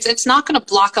anti-nutrients, it's not going to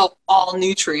block out all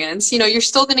nutrients. You're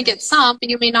still going to get some, but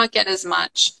you may not get as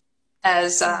much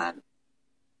as, as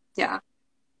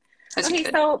okay, you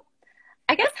could. So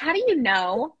I guess, how do you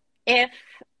know if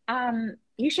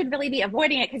you should really be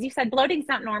avoiding it? Because you said bloating's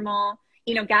not normal,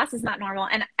 gas is not normal.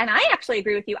 And I actually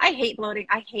agree with you. I hate bloating.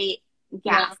 I hate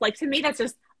gas. Yeah. Like, to me, that's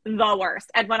just the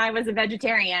worst. And when I was a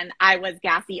vegetarian, I was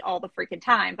gassy all the freaking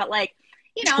time. But like,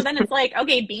 then it's like,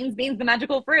 okay, beans, the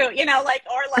magical fruit, or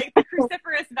like the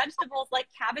cruciferous vegetables, like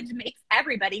cabbage makes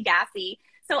everybody gassy.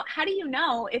 So how do you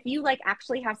know if you like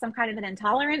actually have some kind of an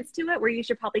intolerance to it where you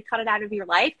should probably cut it out of your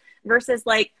life versus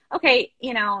like, okay,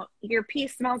 your pee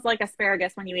smells like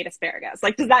asparagus when you eat asparagus.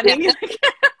 Like, does that mean you like,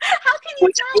 how can you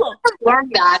tell? I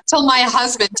learned that till my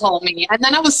husband told me, and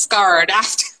then I was scarred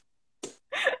after.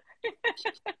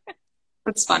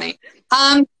 That's funny.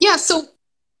 So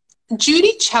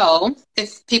Judy Cho,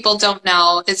 if people don't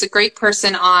know, is a great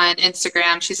person on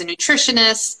Instagram. She's a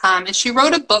nutritionist, and she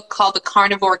wrote a book called The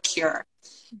Carnivore Cure.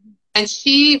 And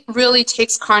she really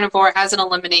takes carnivore as an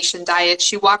elimination diet.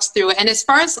 She walks through it. And as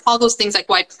far as all those things like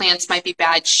why plants might be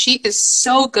bad, she is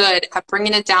so good at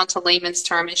bringing it down to layman's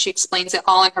term, and she explains it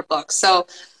all in her book. So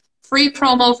free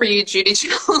promo for you, Judy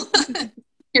Cho.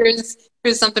 Here's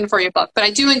something for your book. But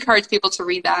I do encourage people to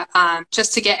read that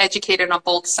just to get educated on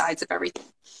both sides of everything.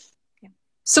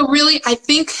 So really, I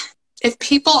think if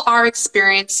people are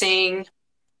experiencing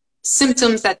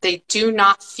symptoms that they do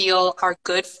not feel are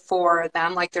good for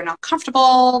them, like they're not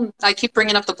comfortable, I keep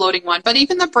bringing up the bloating one, but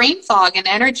even the brain fog and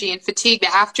energy and fatigue,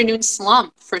 the afternoon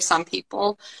slump for some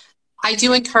people, I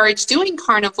do encourage doing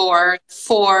carnivore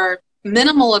for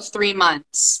minimal of 3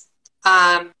 months.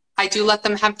 I do let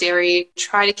them have dairy,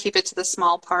 try to keep it to the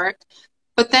small part.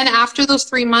 But then after those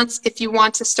 3 months, if you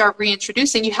want to start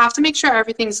reintroducing, you have to make sure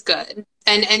everything's good.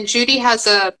 And Judy has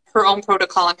her own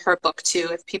protocol in her book too,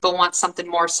 if people want something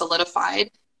more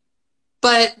solidified.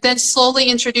 But then slowly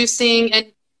introducing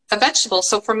a vegetable.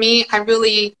 So for me, I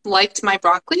really liked my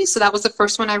broccoli. So that was the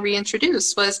first one I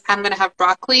reintroduced was I'm going to have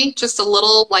broccoli, just a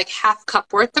little like half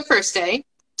cup worth the first day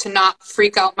to not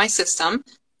freak out my system.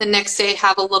 The next day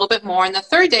have a little bit more. And the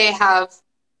third day have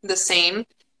the same.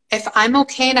 If I'm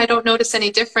okay and I don't notice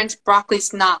any difference,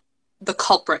 broccoli's not the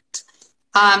culprit.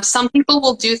 Some people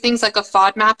will do things like a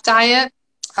FODMAP diet,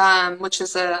 which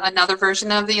is another version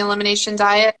of the elimination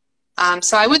diet.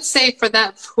 So I would say for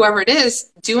that, whoever it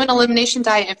is, do an elimination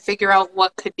diet and figure out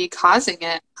what could be causing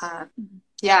it.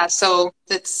 So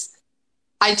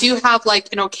I do have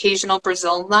like an occasional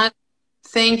Brazil nut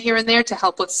thing here and there to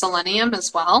help with selenium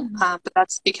as well. But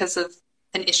that's because of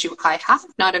an issue I have.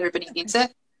 Not everybody needs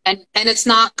it. And it's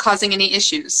not causing any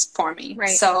issues for me. Right.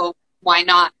 So why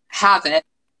not have it?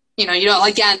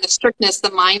 Again, the strictness, the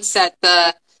mindset,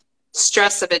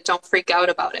 stress of it, don't freak out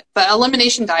about it. But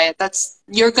elimination diet,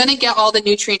 you're going to get all the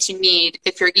nutrients you need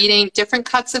if you're eating different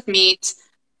cuts of meat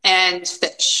and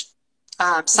fish.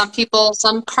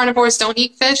 Some carnivores don't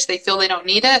eat fish. They feel they don't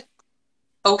need it.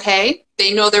 Okay.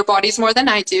 They know their bodies more than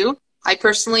I do. I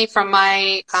personally, from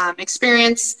my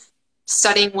experience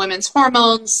studying women's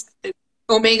hormones,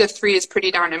 omega-3 is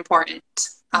pretty darn important.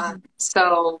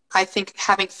 So I think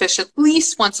having fish at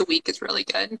least once a week is really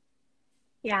good.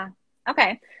 Yeah.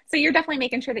 Okay. So you're definitely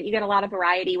making sure that you get a lot of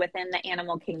variety within the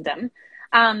animal kingdom.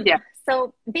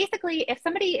 So basically, if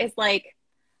somebody is like,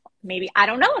 maybe I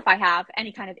don't know if I have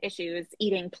any kind of issues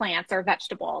eating plants or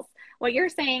vegetables, what you're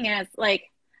saying is like,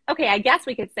 okay, I guess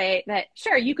we could say that,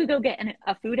 sure, you could go get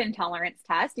a food intolerance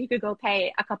test. You could go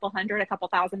pay a couple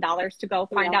 $1,000 to go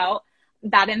find out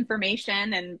that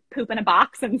information and poop in a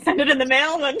box and send it in the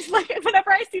mail. And like,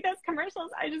 whenever I see those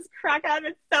commercials, I just crack up.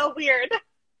 It's so weird,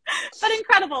 but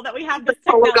incredible that we have this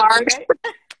technology, right?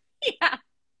 Yeah.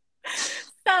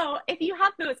 So if you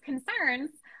have those concerns,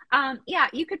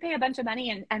 you could pay a bunch of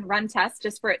money and run tests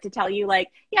just for it to tell you like,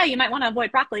 yeah, you might want to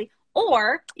avoid broccoli,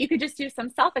 or you could just do some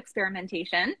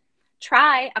self-experimentation,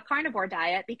 try a carnivore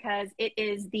diet because it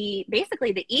is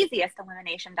basically the easiest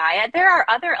elimination diet. There are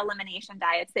other elimination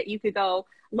diets that you could go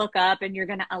look up, and you're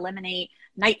going to eliminate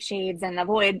nightshades and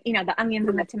avoid, the onions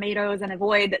and the tomatoes and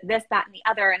avoid this, that, and the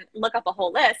other, and look up a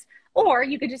whole list. Or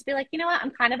you could just be like, you know what,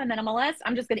 I'm kind of a minimalist.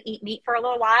 I'm just going to eat meat for a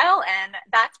little while. And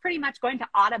that's pretty much going to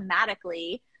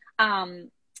automatically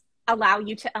allow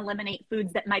you to eliminate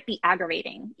foods that might be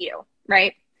aggravating you,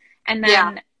 right? And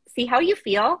then see how you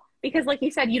feel, because like you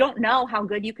said, you don't know how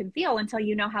good you can feel until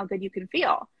you know how good you can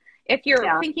feel. If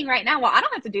you're thinking right now, well, I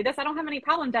don't have to do this, I don't have any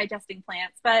problem digesting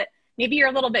plants, but maybe you're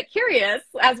a little bit curious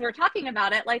as we're talking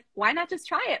about it, like, why not just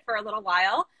try it for a little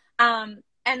while? And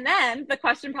then the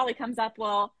question probably comes up,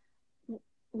 well,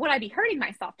 would I be hurting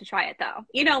myself to try it though?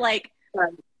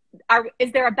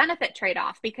 Is there a benefit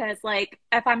trade-off? Because like,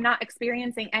 if I'm not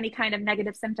experiencing any kind of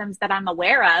negative symptoms that I'm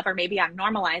aware of, or maybe I'm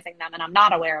normalizing them and I'm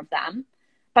not aware of them,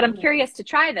 but I'm curious to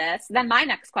try this, then my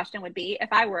next question would be, if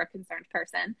I were a concerned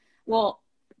person, well,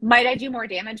 might I do more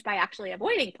damage by actually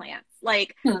avoiding plants?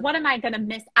 Like, what am I going to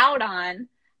miss out on?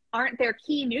 Aren't there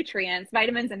key nutrients,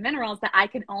 vitamins and minerals that I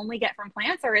can only get from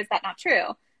plants, or is that not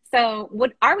true? So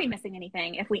are we missing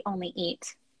anything if we only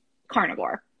eat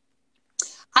carnivore?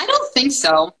 I don't think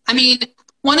so. I mean,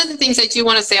 one of the things I do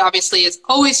want to say, obviously, is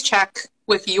always check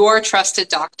with your trusted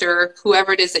doctor,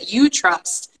 whoever it is that you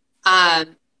trust.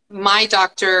 My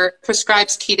doctor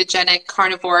prescribes ketogenic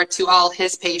carnivore to all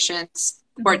his patients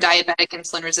who are diabetic,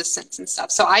 insulin resistance and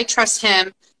stuff. So I trust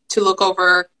him to look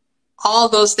over all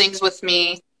those things with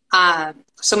me.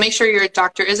 So make sure your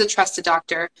doctor is a trusted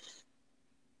doctor.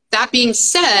 That being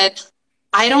said,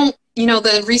 I don't,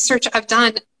 the research I've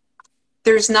done,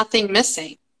 there's nothing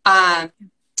missing.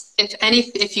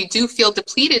 If you do feel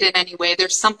depleted in any way,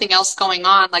 there's something else going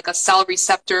on, like a cell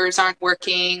receptors aren't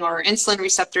working or insulin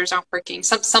receptors aren't working.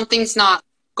 Something's not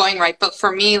going right. But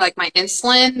for me, like my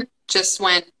insulin just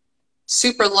went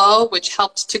super low, which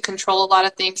helped to control a lot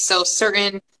of things. So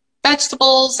certain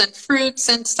vegetables and fruits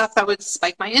and stuff that would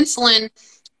spike my insulin,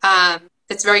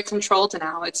 it's very controlled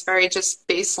now. It's very just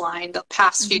baseline. The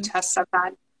past few tests I've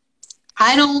had,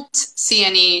 I don't see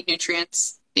any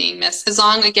nutrients being missed, as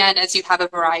long, again, as you have a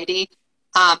variety.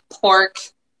 Pork,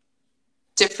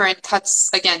 different cuts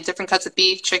of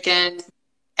beef, chicken,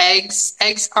 eggs.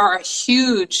 Eggs are a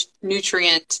huge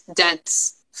nutrient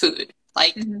dense food.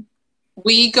 Like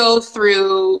we go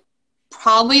through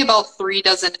probably about 3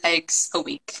 dozen eggs a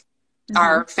week,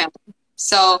 our family.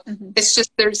 So it's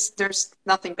just, there's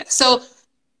nothing bad. So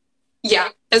yeah,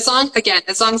 as long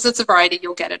as it's a variety,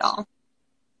 you'll get it all.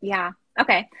 Yeah.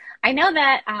 Okay. I know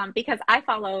that because I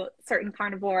follow certain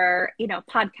carnivore,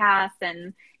 podcasts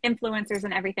and influencers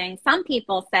and everything. Some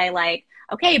people say like,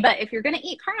 okay, but if you're going to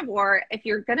eat carnivore, if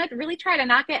you're going to really try to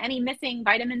not get any missing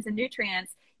vitamins and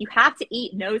nutrients, you have to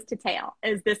eat nose to tail,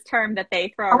 is this term that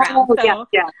they throw around. So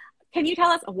can you tell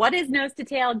us, what is nose to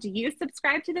tail? Do you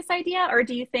subscribe to this idea, or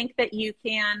do you think that you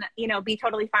can, be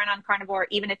totally fine on carnivore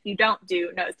even if you don't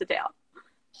do nose to tail?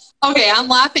 Okay, I'm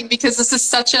laughing because this is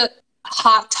such a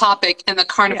hot topic in the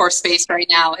carnivore space right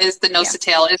now, is the nose to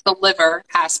tail, is the liver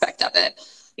aspect of it.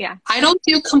 Yeah. I don't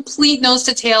do complete nose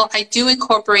to tail. I do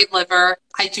incorporate liver.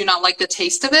 I do not like the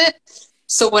taste of it.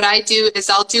 So what I do is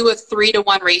I'll do a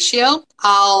 3-to-1 ratio.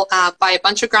 I'll buy a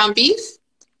bunch of ground beef,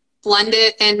 blend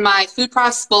it in my food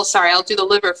process. Well, sorry, I'll do the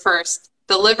liver first.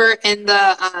 The liver in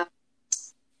the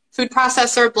food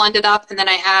processor, blend it up, and then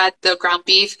I add the ground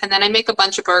beef, and then I make a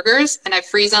bunch of burgers, and I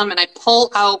freeze them, and I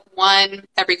pull out one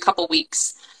every couple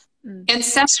weeks.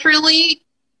 Ancestrally,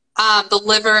 the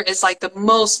liver is like the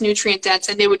most nutrient dense,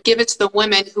 and they would give it to the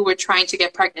women who were trying to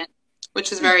get pregnant,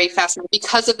 which is very fascinating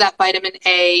because of that vitamin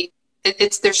A.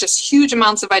 There's just huge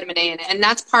amounts of vitamin A in it, and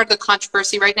that's part of the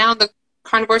controversy right now in the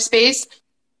carnivore space.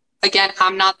 Again,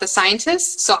 I'm not the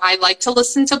scientist, so I like to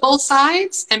listen to both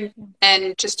sides and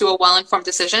just do a well-informed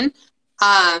decision.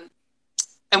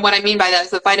 And what I mean by that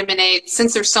is the vitamin A,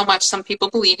 since there's so much, some people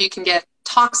believe you can get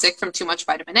toxic from too much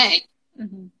vitamin A.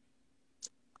 Mm-hmm.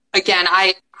 Again,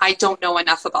 I don't know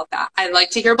enough about that. I like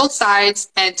to hear both sides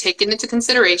and take it into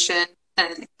consideration,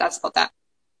 and that's about that.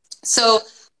 So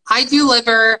I do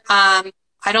liver. I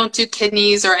don't do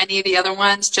kidneys or any of the other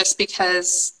ones just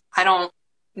because I don't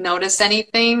notice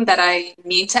anything that I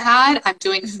need to add. I'm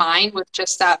doing fine with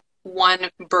just that one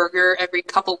burger every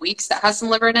couple weeks that has some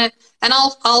liver in it, and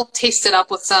I'll taste it up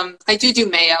with some. I do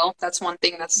mayo. That's one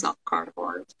thing that's not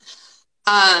carnivore.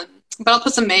 But I'll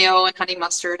put some mayo and honey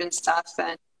mustard and stuff,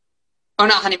 or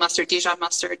not honey mustard, Dijon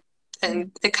mustard,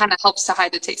 and it kind of helps to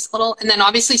hide the taste a little. And then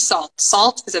obviously salt.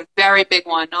 Salt is a very big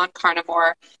one on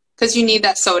carnivore because you need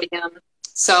that sodium.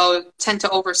 So tend to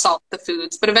oversalt the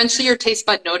foods, but eventually your taste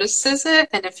bud notices it,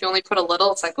 and if you only put a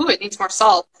little, it's like, ooh, it needs more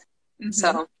salt. Mm-hmm.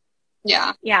 So.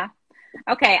 Yeah. Yeah.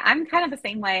 Okay. I'm kind of the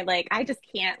same way. Like, I just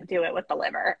can't do it with the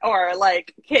liver or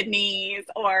like kidneys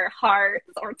or hearts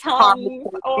or tongues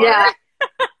or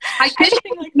I did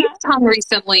like beef tongue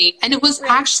recently, and it was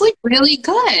actually really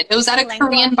good. It was at a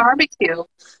Korean barbecue.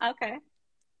 Okay.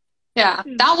 Yeah.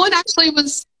 That one actually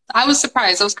I was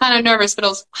surprised. I was kind of nervous, but I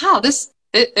was, wow,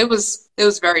 it was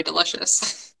very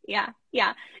delicious. Yeah.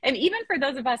 Yeah. And even for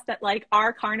those of us that like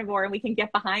are carnivore and we can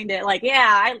get behind it, like,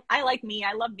 yeah, I like meat.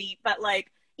 I love meat. But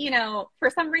like, you know, for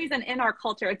some reason in our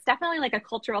culture, it's definitely like a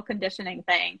cultural conditioning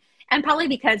thing. And probably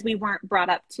because we weren't brought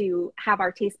up to have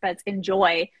our taste buds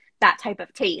enjoy that type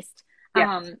of taste.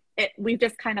 Yeah. We've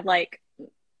just kind of like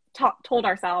told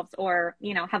ourselves or,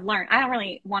 you know, have learned, I don't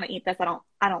really want to eat this.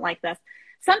 I don't like this.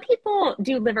 Some people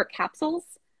do liver capsules.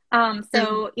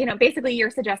 So, you know, basically you're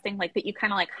suggesting like that you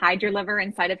kind of like hide your liver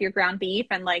inside of your ground beef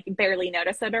and like barely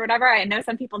notice it or whatever. I know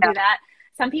some people do that.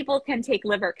 Some people can take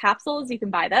liver capsules. You can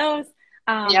buy those.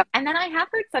 And then I have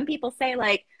heard some people say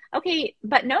like, okay,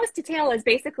 but nose to tail is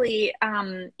basically,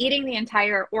 eating the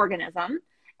entire organism.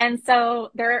 And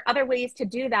so there are other ways to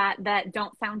do that that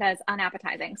don't sound as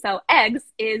unappetizing. So eggs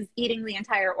is eating the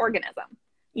entire organism.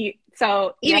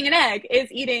 So eating an egg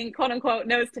is eating quote unquote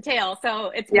nose to tail.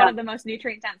 So it's one of the most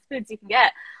nutrient dense foods you can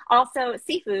get. Also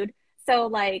seafood. So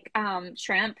like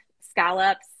shrimp,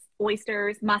 scallops,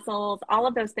 oysters, mussels, all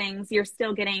of those things, you're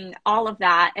still getting all of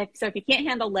that. If you can't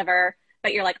handle liver,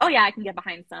 but you're like, oh yeah, I can get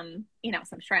behind some, you know,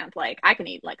 some shrimp. Like I can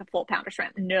eat like a full pound of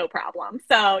shrimp, no problem.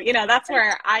 So, you know, that's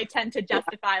where I tend to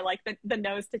justify like the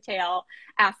nose to tail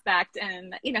aspect.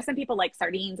 And, you know, some people like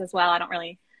sardines as well. I don't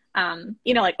really,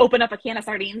 you know, like open up a can of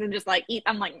sardines and just like eat.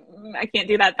 I'm like, I can't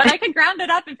do that, but I could ground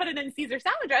it up and put it in Caesar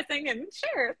salad dressing and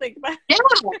sure. Like, but,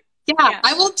 yeah,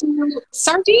 I will do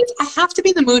sardines. I have to be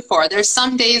in the mood for it. There's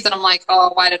some days that I'm like,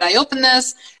 oh, why did I open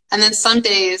this? And then some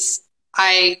days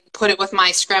I put it with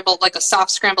my like a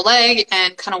soft scrambled egg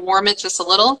and kind of warm it just a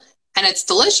little, and it's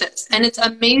delicious. And it's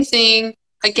amazing.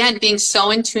 Again, being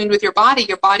so in tune with your body,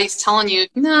 your body's telling you,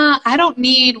 nah, I don't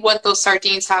need what those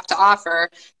sardines have to offer.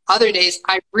 Other days,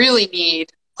 I really need,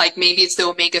 like maybe it's the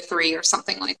omega-3 or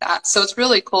something like that. So it's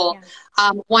really cool.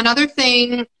 Yeah. One other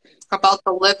thing about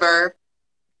the liver,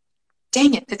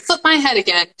 dang it, it slipped my head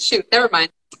again. Shoot, never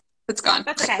mind. It's gone.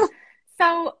 That's okay.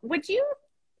 So what's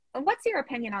your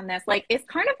opinion on this? Like, is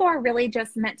carnivore really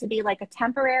just meant to be like a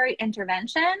temporary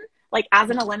intervention, like as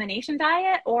an elimination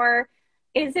diet, or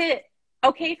is it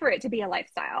okay for it to be a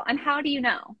lifestyle? And how do you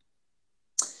know?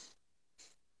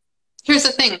 Here's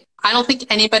the thing. I don't think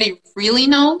anybody really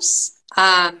knows.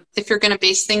 If you're going to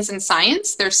base things in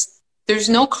science, there's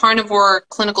no carnivore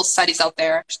clinical studies out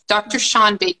there. Dr.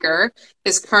 Shawn Baker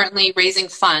is currently raising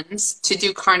funds to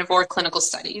do carnivore clinical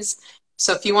studies.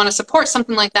 So if you want to support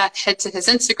something like that, head to his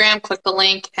Instagram, click the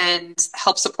link, and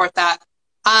help support that.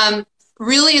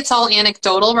 Really, it's all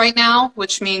anecdotal right now,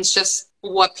 which means just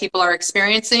what people are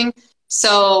experiencing.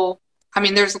 So, I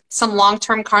mean, there's some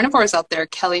long-term carnivores out there.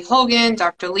 Kelly Hogan,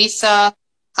 Dr. Lisa.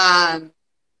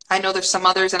 I know there's some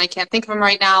others, and I can't think of them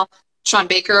right now. Shawn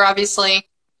Baker, obviously.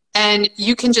 And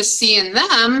you can just see in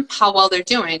them how well they're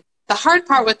doing. The hard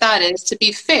part with that is, to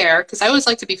be fair, because I always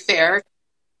like to be fair,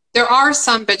 there are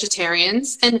some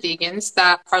vegetarians and vegans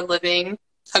that are living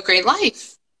a great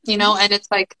life, you know, and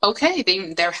it's like, okay,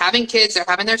 they're having kids, they're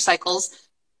having their cycles.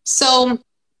 So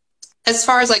as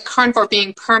far as like carnivore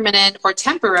being permanent or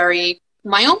temporary,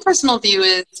 my own personal view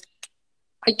is,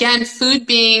 again, food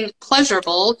being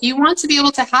pleasurable, you want to be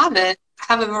able to have it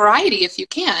have a variety if you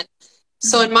can.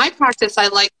 So in my practice, I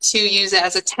like to use it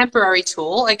as a temporary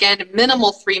tool. Again,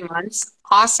 minimal 3 months,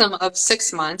 awesome of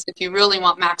 6 months if you really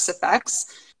want max effects,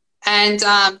 and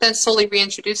then slowly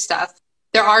reintroduce stuff.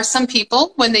 There are some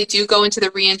people, when they do go into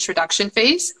the reintroduction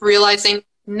phase, realizing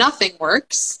nothing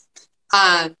works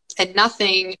and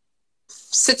nothing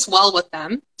sits well with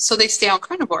them, so they stay on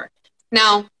carnivore.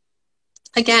 Now,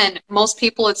 again, most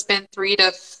people, it's been 3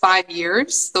 to 5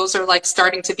 years. Those are like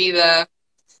starting to be the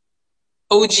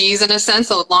OGs in a sense,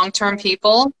 the long-term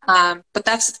people. But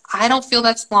I don't feel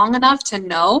that's long enough to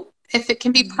know if it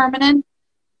can be permanent.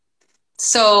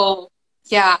 So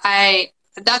yeah,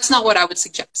 that's not what I would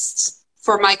suggest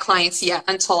for my clients yet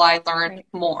until I learn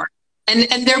more.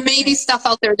 And there may be stuff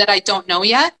out there that I don't know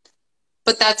yet,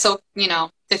 but that's, you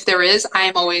know, if there is, I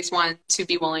am always one to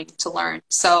be willing to learn.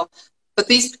 So, but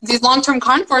these long-term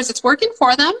carnivores, it's working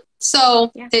for them.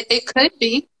 So it could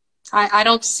be. I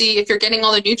don't see, if you're getting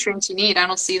all the nutrients you need, I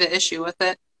don't see the issue with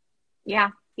it. Yeah.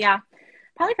 Yeah.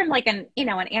 Probably from like an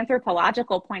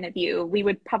anthropological point of view, we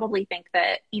would probably think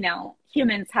that, you know,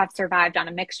 humans have survived on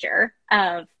a mixture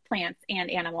of plants and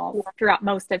animals throughout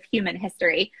most of human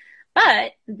history.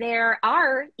 But there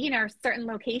are, you know, certain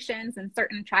locations and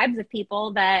certain tribes of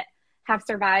people that have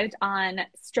survived on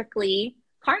strictly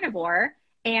carnivore.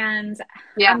 And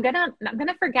I'm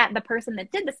gonna forget the person that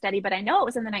did the study, but I know it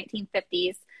was in the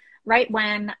 1950s, right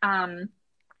when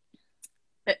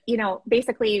you know,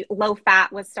 basically low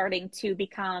fat was starting to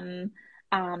become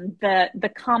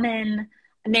the common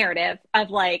narrative of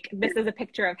like, this is a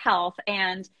picture of health,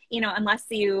 and you know, unless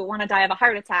you want to die of a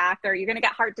heart attack, or you're going to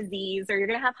get heart disease, or you're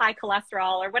going to have high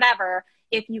cholesterol or whatever,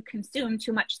 if you consume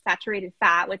too much saturated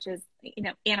fat, which is, you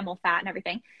know, animal fat and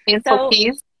everything. Ansel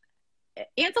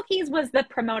Keys was the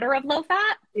promoter of low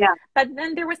fat. Yeah. But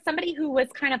then there was somebody who was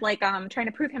kind of like trying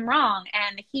to prove him wrong,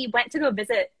 and he went to go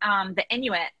visit the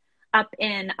Inuit up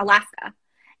in Alaska.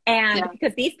 And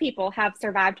because these people have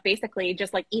survived basically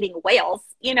just like eating whales,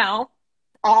 you know,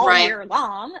 all year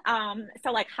long.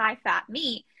 So like high fat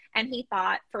meat. And he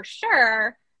thought for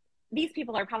sure these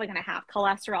people are probably going to have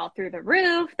cholesterol through the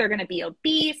roof. They're going to be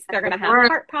obese. They're going to have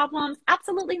heart problems.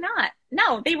 Absolutely not.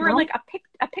 No, they were like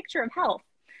a picture of health.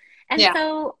 And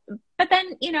so, but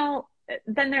then, you know,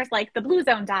 then there's like the blue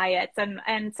zone diets.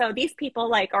 And so these people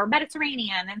like are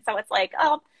Mediterranean. And so it's like,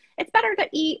 oh, it's better to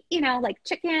eat, you know, like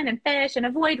chicken and fish and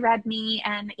avoid red meat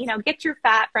and, you know, get your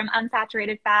fat from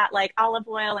unsaturated fat, like olive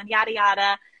oil and yada,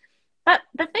 yada. But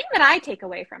the thing that I take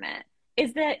away from it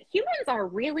is that humans are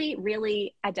really,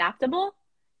 really adaptable.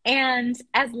 And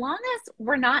as long as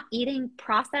we're not eating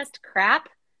processed crap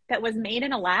that was made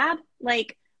in a lab,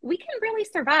 like we can really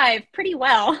survive pretty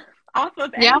well off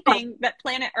of anything that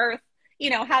planet Earth, you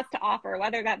know, has to offer,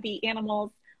 whether that be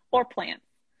animals or plants.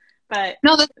 But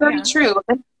no, that's very true.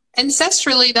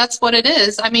 Ancestrally, that's what it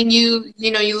is. I mean, you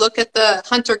know, you look at the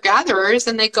hunter-gatherers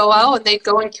and they go out and they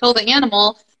go and kill the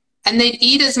animal, and they'd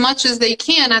eat as much as they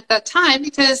can at that time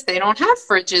because they don't have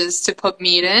fridges to put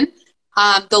meat in.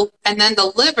 And then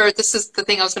the liver, this is the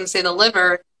thing I was going to say, the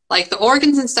liver, like the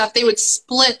organs and stuff, they would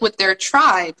split with their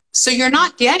tribe. So you're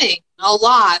not getting a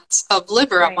lot of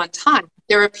liver at one time.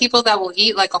 There are people that will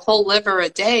eat like a whole liver a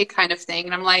day kind of thing.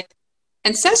 And I'm like,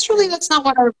 ancestrally, that's not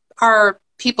what our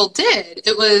people did.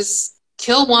 It was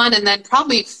kill one and then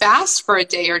probably fast for a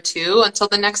day or two until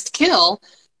the next kill.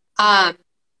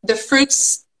 The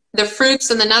fruits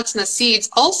and the nuts and the seeds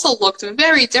also looked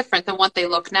very different than what they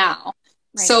look now.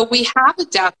 Right. So we have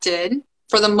adapted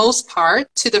for the most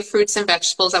part to the fruits and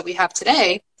vegetables that we have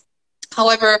today.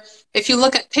 However, if you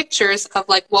look at pictures of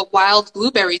like what wild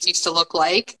blueberries used to look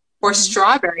like, or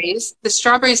strawberries, the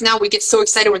strawberries now, we get so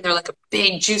excited when they're like a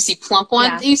big, juicy, plump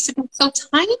one. They used to be so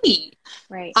tiny.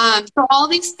 Right. So all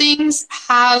these things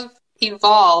have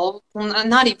evolved, well,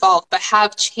 not evolved, but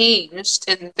have changed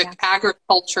in the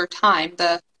agriculture time,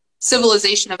 the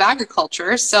civilization of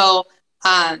agriculture. So,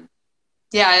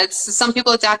 it's some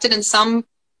people adapted, and some,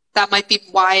 that might be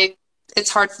why it's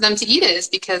hard for them to eat it, is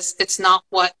because it's not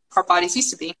what our bodies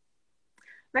used to be.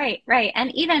 Right, right.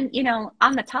 And even, you know,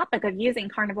 on the topic of using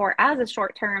carnivore as a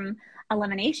short-term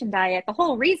elimination diet, the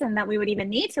whole reason that we would even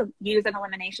need to use an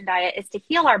elimination diet is to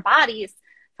heal our bodies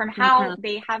from how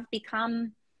they have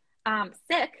become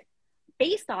sick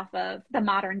based off of the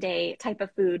modern day type of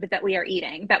food that we are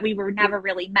eating, that we were never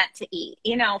really meant to eat,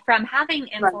 you know, from having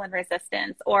insulin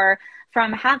resistance, or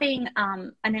from having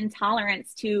an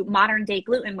intolerance to modern day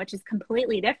gluten, which is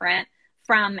completely different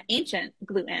from ancient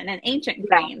gluten and ancient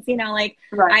grains. You know, like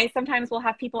I sometimes will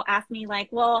have people ask me like,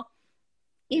 well,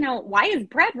 why is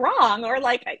bread wrong? Or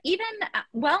like even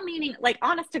well-meaning, like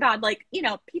honest to God, like,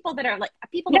 people that are like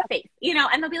people of faith,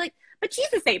 and they'll be like, but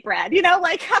Jesus ate bread,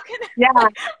 like how can,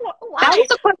 like, why? That was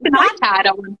a question God, I had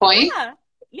at one point. Yeah.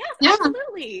 Yes,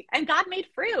 absolutely. And God made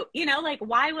fruit, like,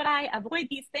 why would I avoid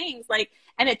these things? Like,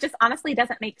 and it just honestly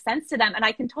doesn't make sense to them. And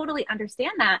I can totally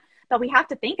understand that. But we have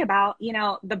to think about,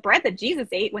 the bread that Jesus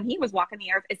ate when he was walking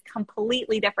the earth is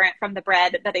completely different from the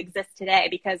bread that exists today,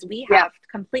 because we have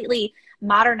completely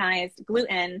modernized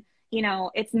gluten.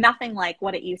 It's nothing like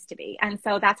what it used to be. And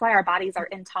so that's why our bodies are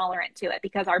intolerant to it,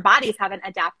 because our bodies haven't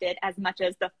adapted as much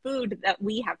as the food that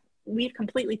we've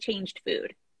completely changed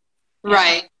food.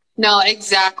 Right. No,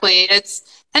 exactly.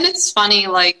 It's funny,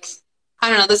 like, I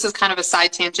don't know, this is kind of a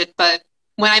side tangent, but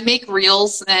when I make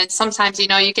reels, and sometimes, you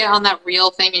get on that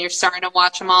reel thing and you're starting to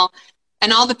watch them all,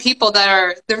 and all the people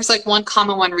there was like one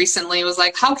common one recently, it was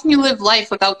like, how can you live life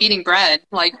without eating bread?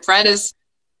 Like, bread is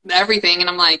everything. And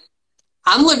I'm like,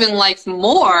 I'm living life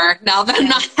more now that I'm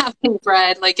not having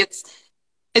bread. Like, it's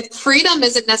freedom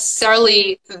isn't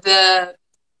necessarily the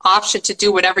option to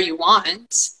do whatever you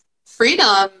want.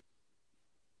 Freedom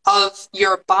of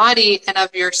your body and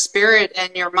of your spirit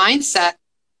and your mindset,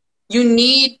 you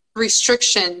need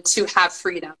restriction to have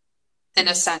freedom, in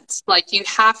a sense. Like, you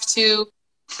have to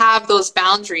have those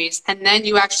boundaries, and then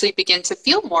you actually begin to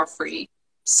feel more free.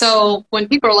 So when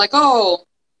people are like, oh,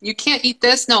 you can't eat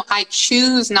this, no, I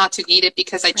choose not to eat it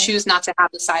because I choose not to have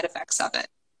the side effects of it.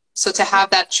 So to have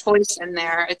that choice in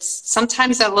there, it's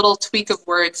sometimes that little tweak of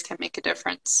words can make a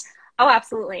difference. Oh,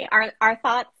 absolutely. Our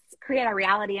thoughts create our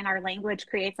reality, and our language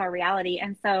creates our reality.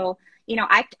 And so,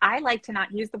 I like to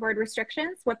not use the word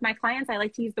restrictions with my clients. I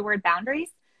like to use the word boundaries,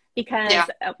 because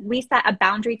we set a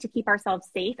boundary to keep ourselves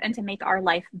safe and to make our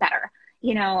life better.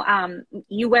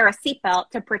 You wear a seatbelt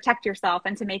to protect yourself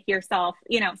and to make yourself,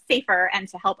 safer, and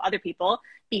to help other people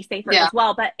be safer as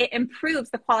well. But it improves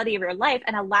the quality of your life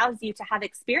and allows you to have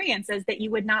experiences that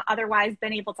you would not otherwise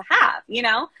been able to have,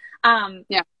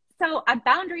 So a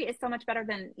boundary is so much better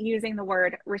than using the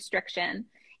word restriction.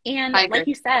 And like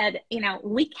you said,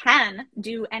 we can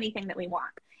do anything that we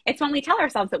want. It's when we tell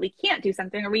ourselves that we can't do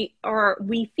something, or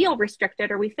we feel restricted,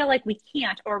 or we feel like we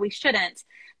can't or we shouldn't,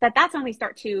 that's when we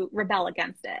start to rebel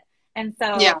against it. And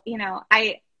so,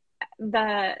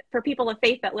 for people of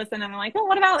faith that listen and are like, well,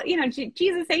 what about,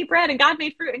 Jesus ate bread and God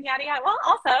made fruit and yada, yada. Well,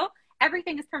 also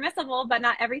everything is permissible, but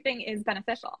not everything is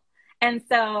beneficial. And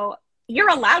so you're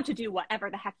allowed to do whatever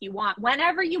the heck you want,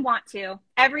 whenever you want to,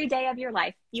 every day of your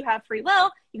life. You have free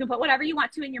will. You can put whatever you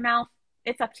want to in your mouth.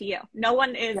 It's up to you. No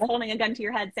one is holding a gun to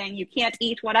your head saying you can't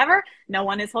eat whatever. No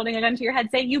one is holding a gun to your head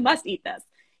saying you must eat this.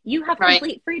 You have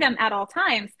complete freedom at all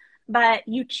times, but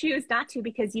you choose not to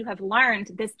because you have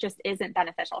learned this just isn't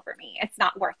beneficial for me. It's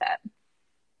not worth it.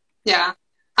 Yeah,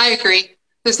 I agree.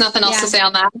 There's nothing else to say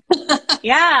on that.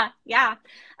 Yeah.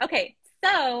 Okay.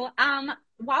 So,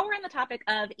 while we're on the topic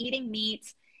of eating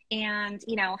meat and,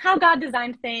 how God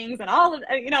designed things and all of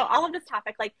this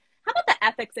topic, like, how about the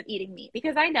ethics of eating meat?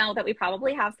 Because I know that we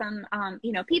probably have some,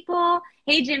 people.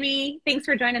 Hey, Jimmy, thanks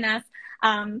for joining us.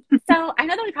 So I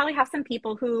know that we probably have some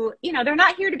people who, they're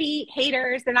not here to be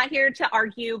haters. They're not here to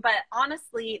argue, but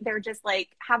honestly, they're just like,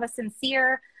 have a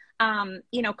sincere,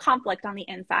 conflict on the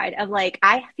inside of like,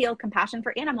 I feel compassion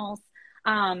for animals.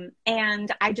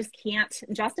 And I just can't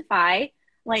justify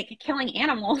like killing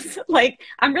animals. Like,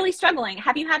 I'm really struggling.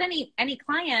 Have you had any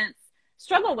clients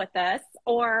struggle with this,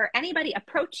 or anybody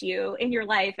approach you in your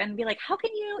life and be like, how can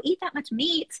you eat that much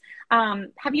meat?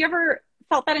 Have you ever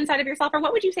felt that inside of yourself? Or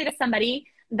what would you say to somebody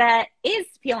that is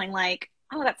feeling like,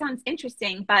 oh, that sounds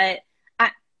interesting, but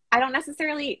I don't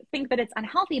necessarily think that it's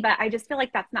unhealthy, but I just feel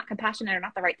like that's not compassionate or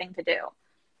not the right thing to do?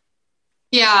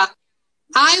 Yeah.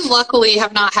 I luckily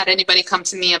have not had anybody come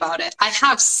to me about it. I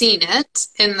have seen it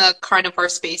in the carnivore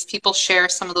space. People share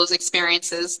some of those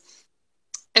experiences.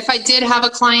 If I did have a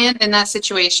client in that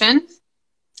situation,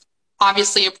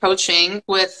 obviously approaching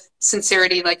with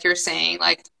sincerity, like you're saying,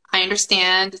 like, I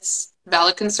understand it's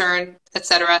valid concern,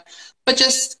 etc., but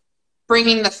just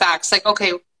bringing the facts, like,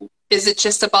 okay, is it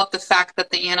just about the fact that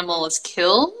the animal is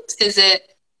killed? Is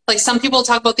it, like, some people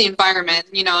talk about the environment,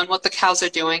 and what the cows are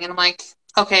doing, and I'm like,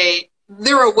 okay,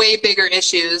 there are way bigger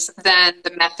issues than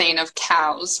the methane of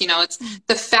cows. It's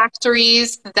the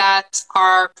factories that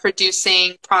are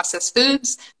producing processed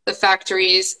foods, the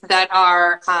factories that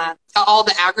are all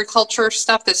the agriculture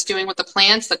stuff that's doing with the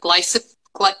plants, the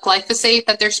glyphosate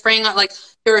that they're spraying on. Like,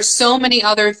 there are so many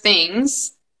other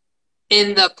things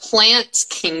in the plant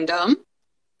kingdom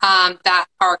that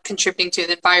are contributing to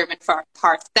the environment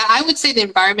part. That I would say the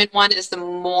environment one is the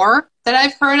more that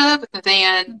I've heard of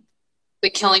than the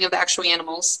killing of the actual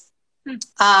animals.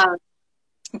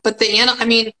 but I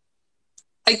mean,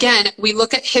 again, we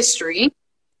look at history,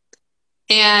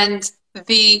 and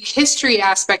the history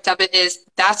aspect of it is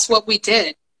that's what we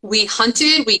did. We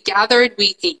hunted, we gathered,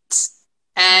 we ate,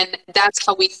 and that's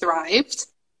how we thrived.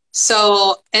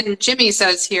 So, and Jimmy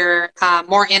says here,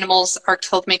 more animals are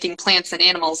killed making plants than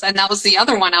animals. And that was the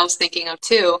other one I was thinking of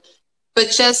too. But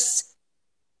just,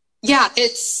 yeah,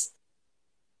 it's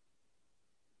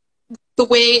the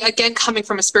way, again, coming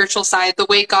from a spiritual side, the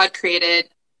way God created,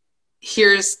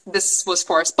 this was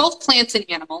for us, both plants and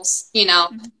animals, you know.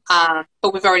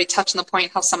 But we've already touched on the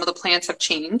point how some of the plants have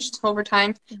changed over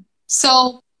time.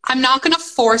 So I'm not going to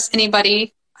force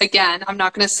anybody. Again, I'm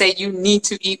not going to say you need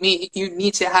to eat meat, you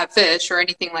need to have fish or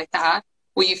anything like that.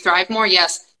 Will you thrive more?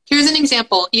 Yes. Here's an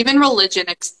example. Even religion,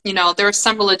 you know, there are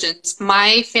some religions.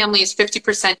 My family is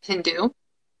 50% Hindu.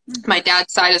 My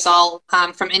dad's side is all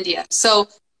from India. So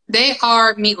they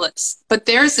are meatless. But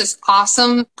there's this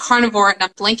awesome carnivore, and I'm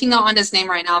blanking on his name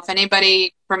right now. If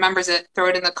anybody remembers it, throw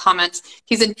it in the comments.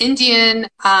 He's an Indian,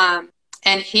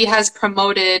 and he has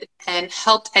promoted and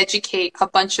helped educate a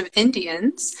bunch of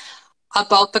Indians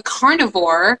about the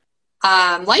carnivore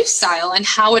lifestyle and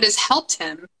how it has helped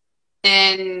him.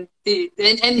 And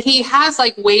he has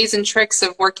like ways and tricks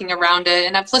of working around it.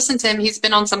 And I've listened to him. He's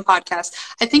been on some podcasts.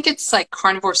 I think it's like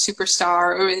Carnivore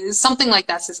Superstar or something like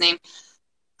that's his name.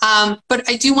 But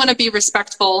I do want to be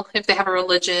respectful if they have a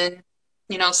religion,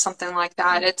 you know, something like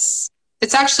that. It's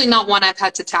actually not one I've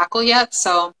had to tackle yet.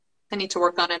 So I need to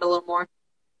work on it a little more.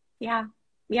 Yeah.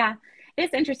 Yeah.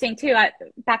 It's interesting too,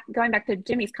 going back to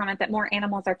Jimmy's comment that more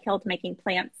animals are killed making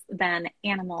plants than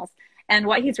animals. And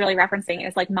what he's really referencing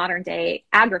is like modern day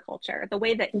agriculture, the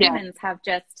way that humans have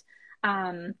just,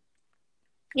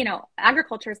 you know,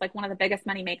 agriculture is like one of the biggest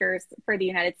money makers for the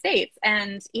United States.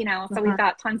 And, you know, so we've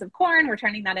got tons of corn, we're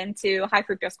turning that into high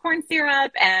fructose corn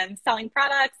syrup and selling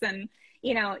products and,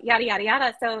 you know, yada, yada,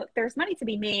 yada. So there's money to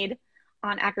be made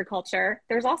on agriculture.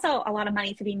 There's also a lot of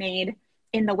money to be made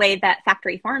in the way that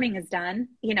factory farming is done,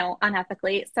 you know,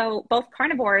 unethically. So both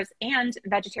carnivores and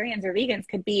vegetarians or vegans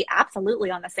could be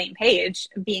absolutely on the same page,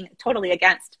 being totally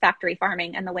against factory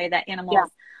farming and the way that animals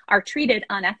are treated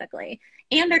unethically.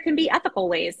 And there can be ethical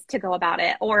ways to go about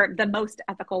it, or the most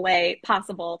ethical way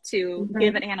possible to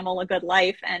give an animal a good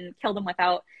life and kill them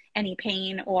without any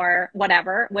pain or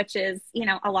whatever, which is, you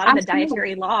know, a lot of the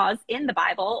dietary laws in the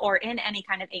Bible or in any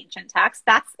kind of ancient text.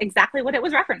 That's exactly what it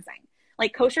was referencing.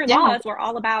 Like kosher laws were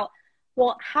all about,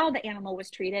 well, how the animal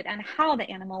was treated and how the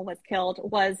animal was killed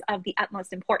was of the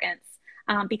utmost importance,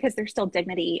 because there's still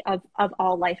dignity of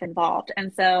all life involved.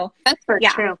 And so that's very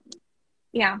true.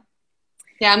 Yeah.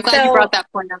 Yeah. I'm glad you brought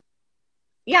that point up.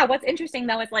 Yeah. What's interesting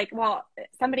though, is like, well,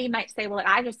 somebody might say, well,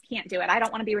 I just can't do it. I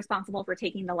don't want to be responsible for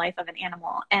taking the life of an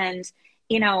animal. And,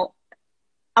 you know,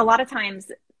 a lot of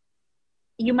times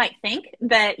you might think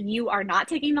that you are not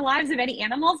taking the lives of any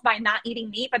animals by not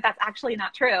eating meat, but that's actually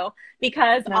not true,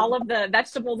 because all of the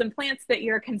vegetables and plants that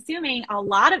you're consuming, a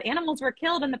lot of animals were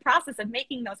killed in the process of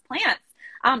making those plants.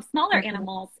 Smaller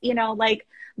animals, you know, like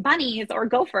bunnies or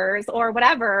gophers or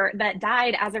whatever, that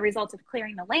died as a result of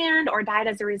clearing the land or died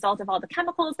as a result of all the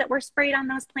chemicals that were sprayed on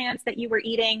those plants that you were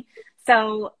eating.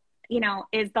 So, you know,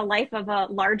 is the life of a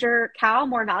larger cow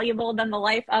more valuable than the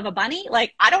life of a bunny?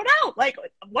 Like, I don't know. Like,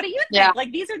 what do you think? Yeah.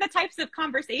 Like, these are the types of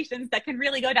conversations that can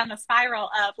really go down the spiral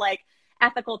of like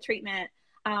ethical treatment,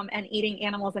 and eating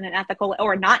animals in an ethical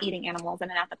or not eating animals in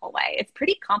an ethical way. It's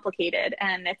pretty complicated,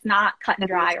 and it's not cut and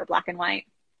dry or black and white.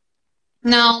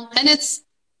 No. And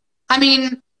I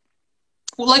mean,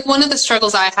 like one of the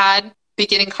struggles I had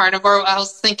beginning carnivore, I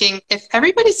was thinking, if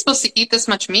everybody's supposed to eat this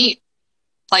much meat,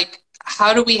 like,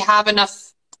 how do we have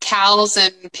enough cows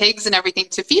and pigs and everything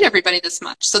to feed everybody this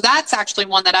much? So that's actually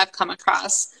one that I've come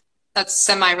across that's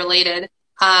semi-related.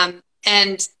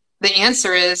 And the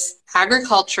answer is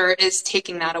agriculture is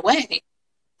taking that away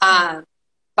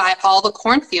by all the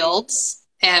cornfields,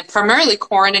 and primarily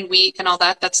corn and wheat and all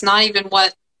that. That's not even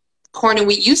what corn and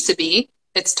wheat used to be.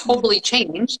 It's totally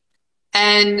changed.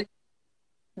 And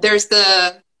there's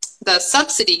the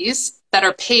subsidies that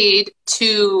are paid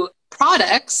to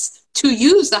products to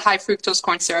use the high fructose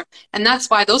corn syrup. And that's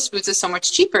why those foods are so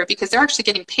much cheaper, because they're actually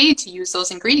getting paid to use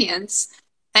those ingredients.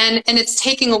 And it's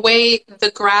taking away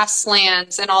the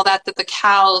grasslands and all that the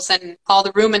cows and all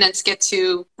the ruminants get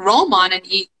to roam on and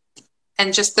eat,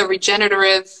 and just the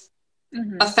regenerative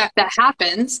effect that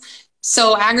happens.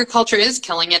 So agriculture is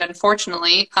killing it,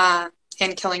 unfortunately,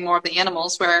 and killing more of the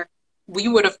animals, where we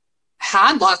would have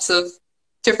had lots of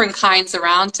different kinds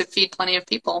around to feed plenty of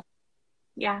people.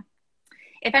 Yeah.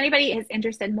 If anybody is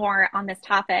interested more on this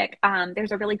topic,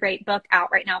 there's a really great book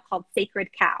out right now called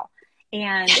Sacred Cow.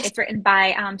 And it's written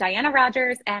by Diana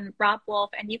Rogers and Rob Wolf.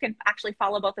 And you can actually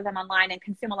follow both of them online and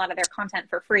consume a lot of their content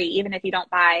for free, even if you don't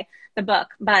buy the book.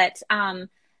 But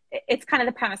it's kind of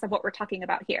the premise of what we're talking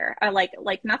about here.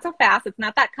 Like not so fast. It's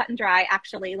not that cut and dry,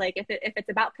 actually. Like if it's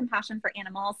about compassion for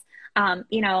animals,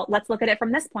 you know, let's look at it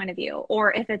from this point of view.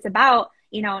 Or if it's about,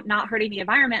 you know, not hurting the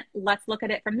environment, let's look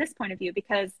at it from this point of view,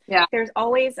 because there's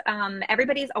always,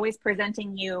 everybody's always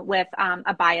presenting you with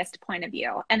a biased point of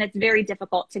view, and it's very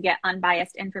difficult to get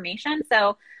unbiased information.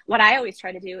 So what I always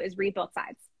try to do is read both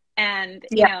sides. And,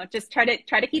 you know, just try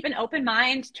to keep an open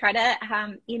mind, try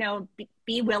to, you know,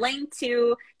 be willing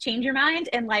to change your mind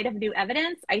in light of new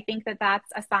evidence. I think that that's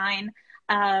a sign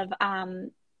of,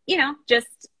 you know,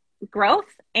 just growth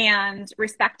and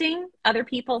respecting other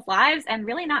people's lives and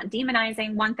really not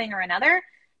demonizing one thing or another,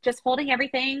 just holding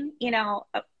everything, you know,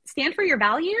 stand for your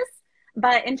values.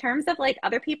 But in terms of like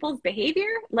other people's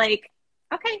behavior, like,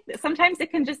 okay, sometimes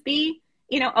it can just be,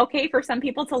 you know, okay for some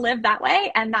people to live that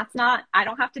way. And that's not, I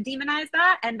don't have to demonize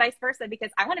that, and vice versa,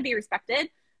 because I want to be respected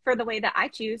for the way that I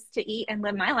choose to eat and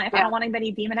live my life. I don't want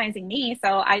anybody demonizing me.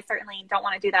 So I certainly don't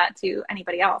want to do that to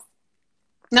anybody else.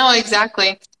 No,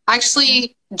 exactly. I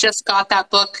actually just got that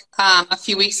book a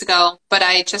few weeks ago, but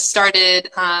I just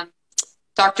started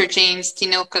Dr. James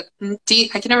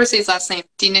I can never say his last name,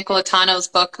 DiNicolanto's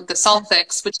book, The Salt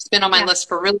Fix, which has been on my list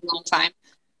for a really long time.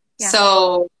 Yeah.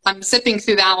 So I'm zipping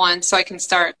through that one so I can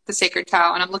start The Sacred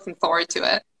Cow, and I'm looking forward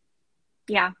to it.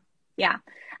 Yeah. Yeah.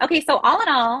 Okay. So all in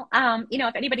all, you know,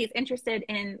 if anybody's interested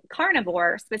in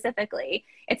carnivore specifically,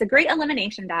 it's a great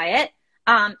elimination diet.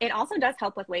 It also does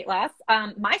help with weight loss.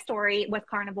 My story with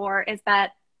carnivore is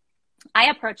that I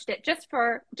approached it just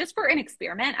for an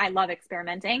experiment. I love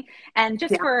experimenting, and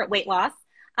just for weight loss.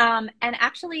 And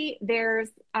actually there's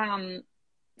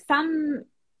some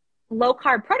low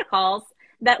carb protocols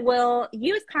that will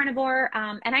use carnivore.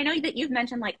 And I know that you've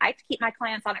mentioned, like, I keep my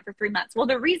clients on it for 3 months. Well,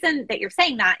 the reason that you're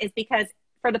saying that is because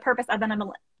for the purpose of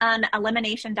an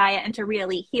elimination diet and to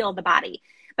really heal the body.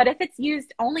 But if it's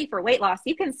used only for weight loss,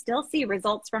 you can still see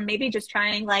results from maybe just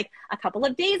trying like a couple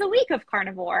of days a week of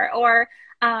carnivore. Or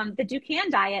the Dukan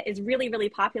diet is really, really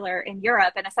popular in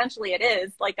Europe. And essentially it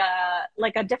is like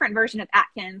a different version of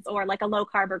Atkins, or like a low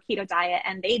carb or keto diet.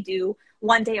 And they do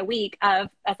 1 day a week of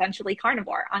essentially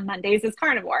carnivore. On Mondays is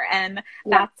carnivore. And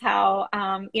that's how,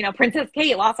 you know, Princess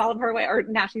Kate lost all of her weight, or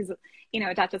now she's, you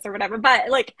know, a duchess or whatever. But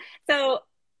like, so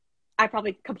I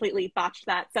probably completely botched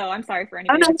that. So I'm sorry for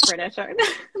anybody that's British.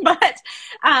 But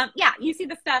yeah, you see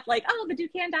the stuff like, oh, the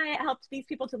Dukan diet helped these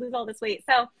people to lose all this weight.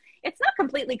 So it's not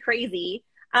completely crazy.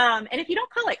 And if you don't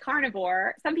call it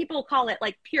carnivore, some people call it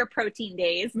like pure protein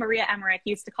days. Maria Emmerich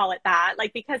used to call it that,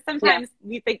 like, because sometimes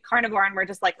we think carnivore and we're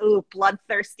just like, oh,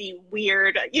 bloodthirsty,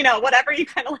 weird, you know, whatever, you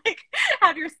kind of like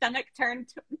have your stomach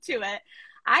turned to it.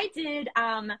 I did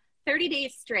 30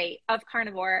 days straight of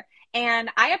carnivore, and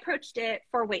I approached it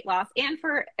for weight loss and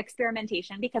for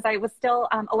experimentation, because I was still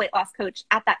a weight loss coach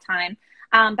at that time.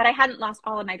 But I hadn't lost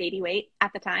all of my baby weight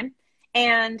at the time.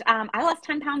 And I lost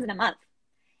 10 pounds in a month.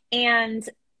 And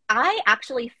I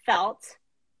actually felt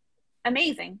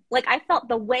amazing. Like, I felt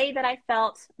the way that I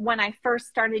felt when I first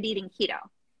started eating keto.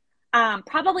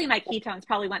 Probably my ketones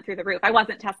probably went through the roof. I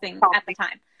wasn't testing at the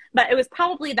time, but it was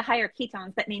probably the higher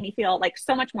ketones that made me feel like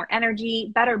so much more energy,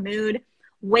 better mood,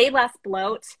 way less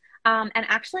bloat. And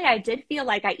actually I did feel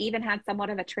like I even had somewhat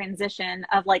of a transition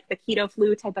of like the keto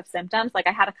flu type of symptoms. Like,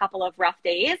 I had a couple of rough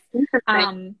days.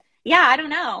 Yeah, I don't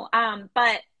know.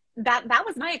 But that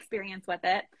was my experience with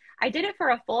it. I did it for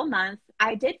a full month.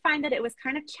 I did find that it was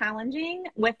kind of challenging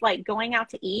with like going out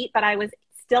to eat, but I was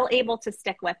still able to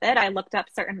stick with it. I looked up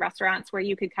certain restaurants where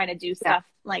you could kind of do stuff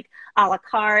like a la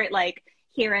carte. Like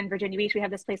here in Virginia Beach, we have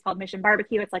this place called Mission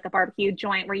Barbecue. It's like a barbecue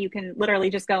joint where you can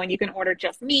literally just go and you can order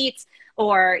just meat.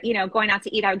 Or, you know, going out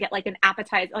to eat, I would get like an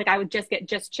appetizer. Like, I would just get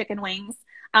just chicken wings.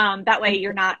 That way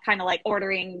you're not kind of like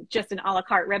ordering just an a la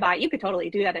carte ribeye. You could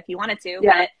totally do that if you wanted to,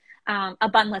 but a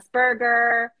bunless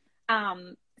burger.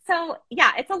 So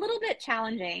yeah, it's a little bit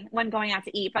challenging when going out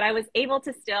to eat, but I was able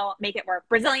to still make it work.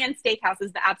 Brazilian steakhouse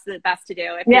is the absolute best to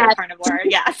do if you're a carnivore.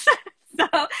 Yes. So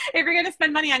if you're going to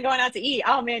spend money on going out to eat,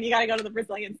 oh man, you got to go to the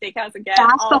Brazilian steakhouse and get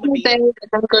all the meat.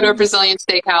 Go to a Brazilian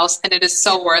steakhouse, and it is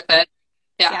so worth it.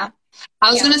 Yeah.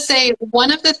 I was going to say,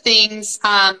 one of the things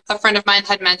a friend of mine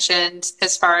had mentioned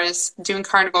as far as doing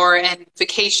carnivore and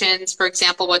vacations, for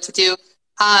example, what to do.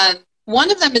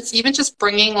 One of them is even just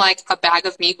bringing like a bag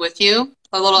of meat with you,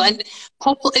 a little, and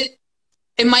hopefully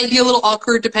it might be a little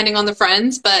awkward depending on the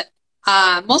friends, but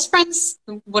most friends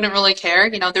wouldn't really care,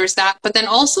 you know, there's that. But then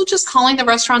also just calling the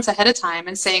restaurants ahead of time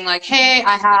and saying like, hey,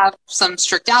 I have some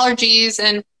strict allergies.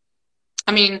 And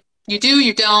I mean, you do,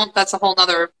 you don't, that's a whole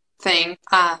nother thing.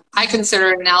 I consider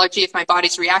it an allergy if my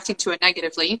body's reacting to it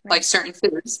negatively, like certain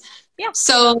foods. Yeah.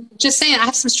 So just saying, I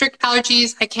have some strict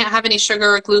allergies. I can't have any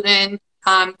sugar or gluten.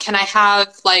 Can I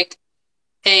have like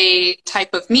a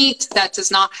type of meat that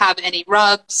does not have any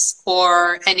rubs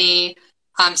or any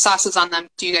sauces on them?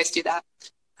 Do you guys do that?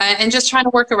 And just trying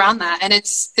to work around that. And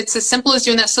it's as simple as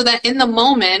doing that, so that in the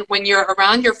moment when you're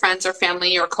around your friends or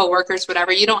family or coworkers,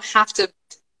 whatever, you don't have to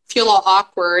feel all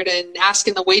awkward and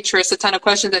asking the waitress a ton of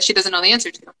questions that she doesn't know the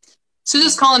answer to. So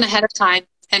just calling ahead of time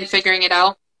and figuring it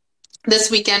out.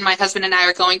 This weekend, my husband and I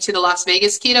are going to the Las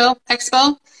Vegas Keto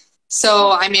Expo.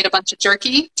 So I made a bunch of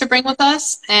jerky to bring with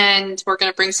us, and we're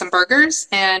going to bring some burgers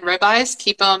and ribeyes,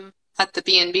 keep them at the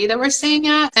B&B that we're staying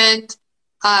at, and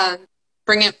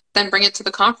bring it to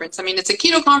the conference. I mean, it's a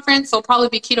keto conference. There'll probably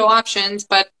be keto options,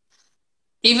 but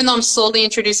even though I'm slowly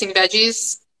introducing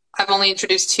veggies, I've only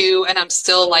introduced 2, and I'm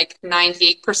still like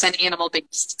 98% animal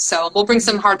based. So we'll bring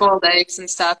some hard-boiled eggs and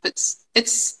stuff. Again,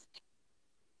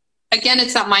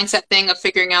 it's that mindset thing of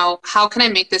figuring out how can I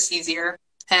make this easier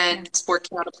and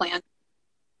working out a plan.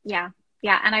 Yeah.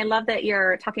 Yeah. And I love that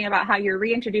you're talking about how you're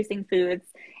reintroducing foods,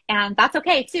 and that's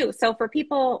okay too. So for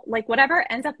people, like whatever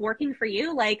ends up working for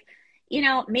you, like, you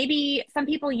know, maybe some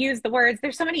people use the words,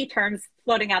 there's so many terms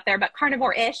floating out there, but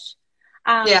carnivore-ish.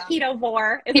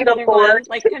 Ketovore is another one,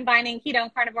 like combining keto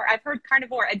and carnivore. I've heard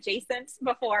carnivore adjacent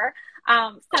before.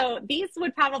 So these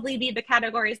would probably be the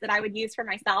categories that I would use for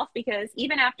myself, because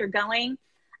even after going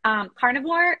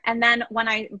carnivore, and then when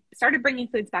I started bringing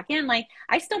foods back in, like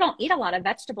I still don't eat a lot of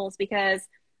vegetables because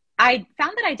I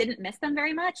found that I didn't miss them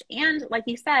very much. And like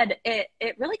you said,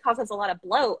 it really causes a lot of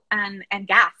bloat and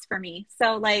gas for me.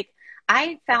 So like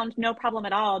I found no problem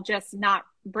at all just not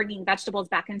bringing vegetables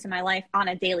back into my life on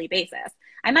a daily basis.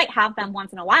 I might have them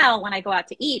once in a while when I go out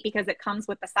to eat because it comes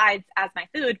with the sides as my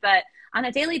food, but on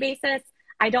a daily basis,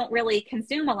 I don't really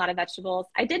consume a lot of vegetables.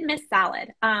 I did miss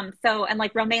salad. And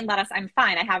like romaine lettuce, I'm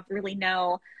fine. I have really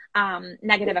no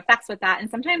negative effects with that. And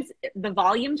sometimes the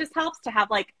volume just helps to have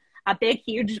like a big,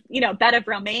 huge, bed of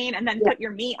romaine, and then put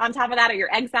your meat on top of that, or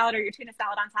your egg salad or your tuna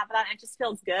salad on top of that. And it just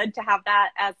feels good to have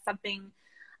that as something,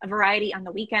 a variety on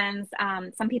the weekends.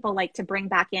 Some people like to bring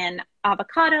back in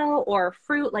avocado or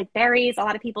fruit like berries. A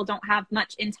lot of people don't have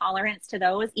much intolerance to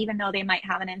those, even though they might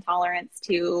have an intolerance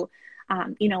to,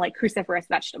 like cruciferous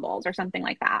vegetables or something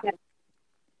like that.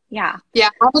 Yeah.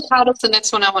 Avocado's the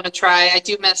next one I want to try. I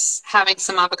do miss having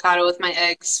some avocado with my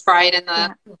eggs fried in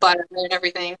the butter and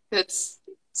everything.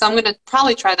 So I'm going to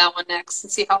probably try that one next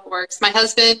and see how it works. My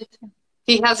husband,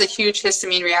 he has a huge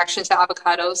histamine reaction to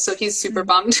avocados, so he's super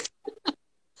bummed.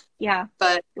 Yeah.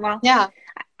 But well, yeah,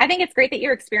 I think it's great that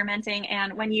you're experimenting.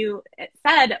 And when you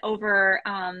said over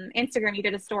Instagram, you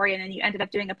did a story and then you ended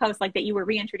up doing a post like that you were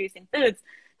reintroducing foods.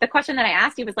 The question that I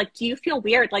asked you was like, do you feel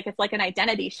weird? Like it's like an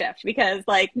identity shift, because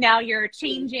like now you're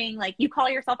changing, like you call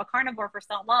yourself a carnivore for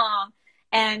so long,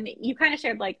 and you kind of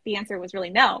shared like the answer was really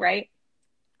no, right?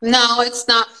 No, it's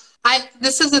not.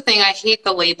 This is the thing. I hate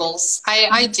the labels.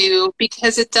 I do,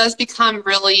 because it does become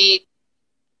really,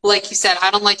 like you said,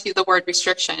 I don't like the word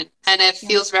restriction, and it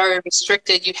feels very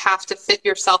restricted. You have to fit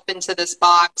yourself into this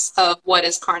box of what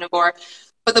is carnivore.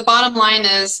 But the bottom line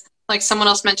is, like someone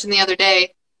else mentioned the other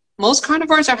day, most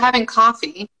carnivores are having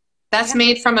coffee that's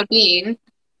made from a bean,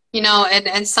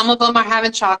 and some of them are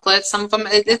having chocolate. Some of them,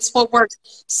 it's what works.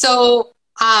 So,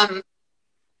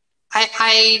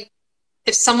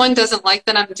 if someone doesn't like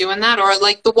that I'm doing that, or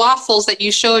like the waffles that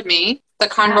you showed me, the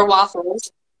carnivore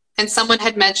waffles, and someone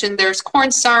had mentioned there's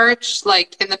cornstarch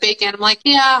like in the bacon. I'm like,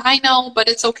 yeah, I know, but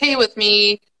it's okay with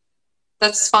me.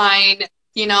 That's fine.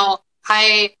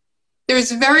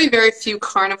 There's very, very few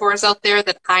carnivores out there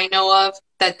that I know of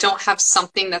that don't have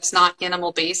something that's not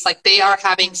animal based. Like they are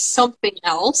having something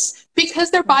else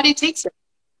because their body takes it.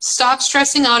 Stop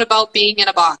stressing out about being in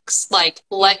a box. Like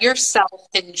let yourself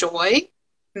enjoy.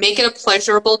 Make it a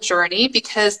pleasurable journey,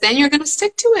 because then you're going to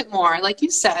stick to it more, like you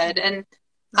said. And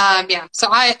so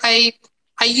I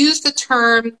use the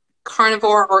term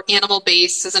carnivore or animal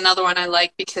based is another one I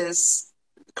like, because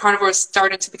carnivore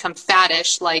started to become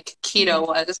faddish like keto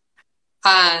was.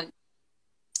 And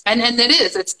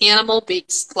it's animal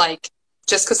based. Like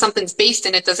just because something's based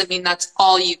in it doesn't mean that's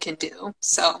all you can do.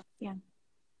 So yeah.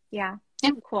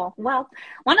 Cool. Well,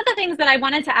 one of the things that I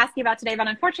wanted to ask you about today, but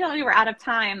unfortunately we're out of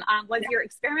time, was your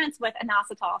experiments with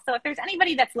inositol. So if there's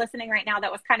anybody that's listening right now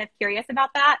that was kind of curious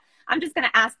about that, I'm just going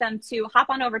to ask them to hop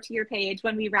on over to your page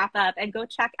when we wrap up and go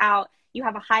check out. You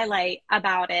have a highlight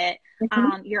about it,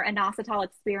 your inositol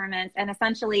experiments. And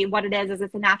essentially what it is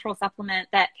it's a natural supplement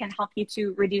that can help you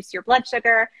to reduce your blood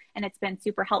sugar. And it's been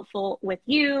super helpful with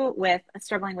you with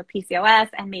struggling with PCOS,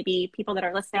 and maybe people that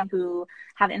are listening who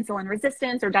have insulin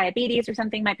resistance or diabetes or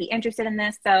something might be interested in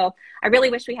this. So I really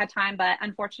wish we had time, but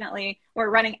unfortunately we're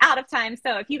running out of time.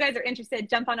 So if you guys are interested,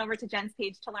 jump on over to Jen's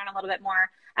page to learn a little bit more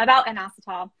about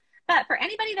inositol. But for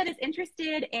anybody that is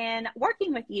interested in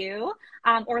working with you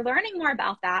or learning more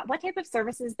about that, what type of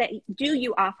services do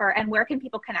you offer, and where can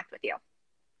people connect with you?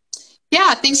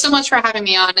 Yeah, thanks so much for having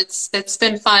me on. It's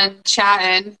been fun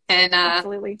chatting and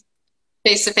Absolutely.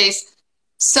 Face to face.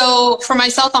 So for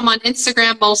myself, I'm on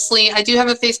Instagram mostly. I do have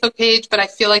a Facebook page, but I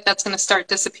feel like that's going to start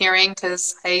disappearing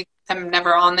because I am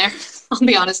never on there. I'll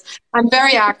be honest. I'm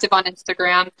very active on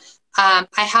Instagram. I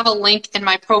have a link in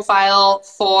my profile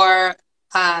for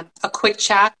a quick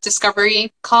chat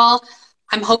discovery call.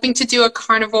 I'm hoping to do a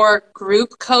carnivore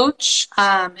group coach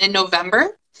in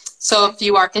November. So if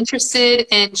you are interested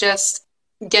in just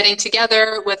getting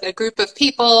together with a group of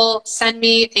people, send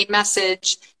me a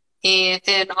message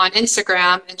on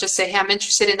Instagram and just say, hey, I'm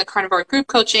interested in the carnivore group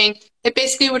coaching. It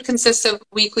basically would consist of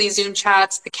weekly Zoom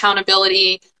chats,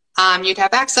 accountability. You'd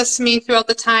have access to me throughout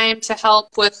the time to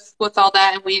help with all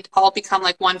that, and we'd all become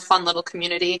like one fun little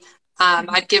community.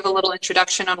 I'd give a little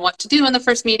introduction on what to do in the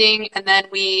first meeting, and then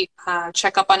we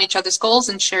check up on each other's goals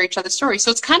and share each other's stories.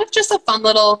 So it's kind of just a fun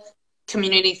little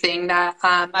community thing that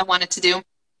I wanted to do.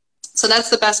 So that's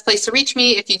the best place to reach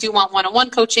me. If you do want one-on-one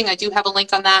coaching, I do have a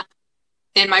link on that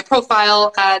in my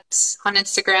profile on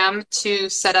Instagram to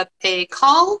set up a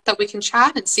call that we can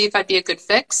chat and see if I'd be a good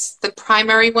fix. The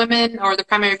primary women or the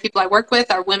primary people I work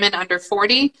with are women under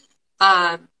 40.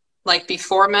 Like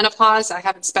before menopause. I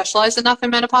haven't specialized enough in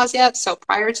menopause yet. So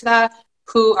prior to that,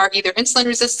 who are either insulin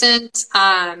resistant,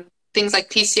 things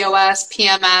like PCOS,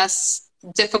 PMS,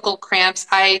 difficult cramps.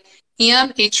 I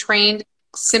am a trained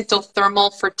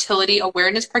symptothermal fertility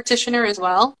awareness practitioner as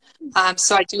well.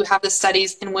 So I do have the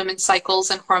studies in women's cycles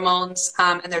and hormones,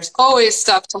 and there's always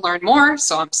stuff to learn more.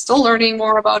 So I'm still learning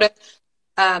more about it.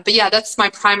 But yeah, that's my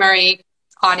primary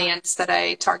audience that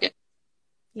I target.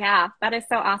 Yeah, that is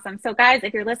so awesome. So guys,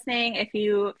 if you're listening, if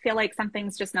you feel like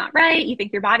something's just not right, you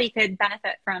think your body could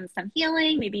benefit from some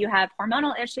healing, maybe you have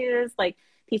hormonal issues like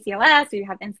PCOS, or you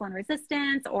have insulin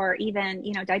resistance, or even,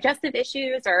 digestive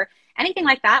issues or anything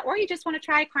like that, or you just want to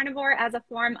try carnivore as a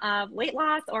form of weight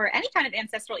loss or any kind of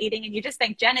ancestral eating, and you just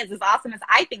think Jen is as awesome as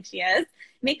I think she is,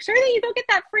 make sure that you go get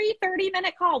that free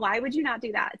 30-minute call. Why would you not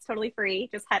do that? It's totally free.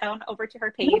 Just head on over to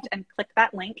her page and click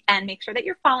that link and make sure that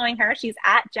you're following her. She's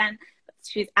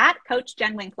at Coach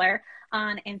Jen Winkler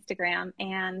on Instagram.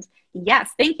 And yes,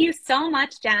 thank you so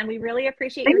much, Jen. We really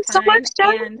appreciate your time. Thanks so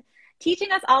much, Jen. And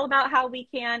teaching us all about how we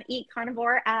can eat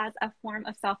carnivore as a form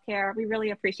of self-care. We really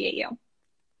appreciate you.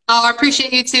 Oh, I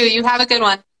appreciate you too. You have a good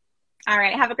one. All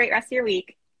right. Have a great rest of your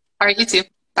week. All right, you too.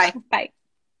 Bye. Bye.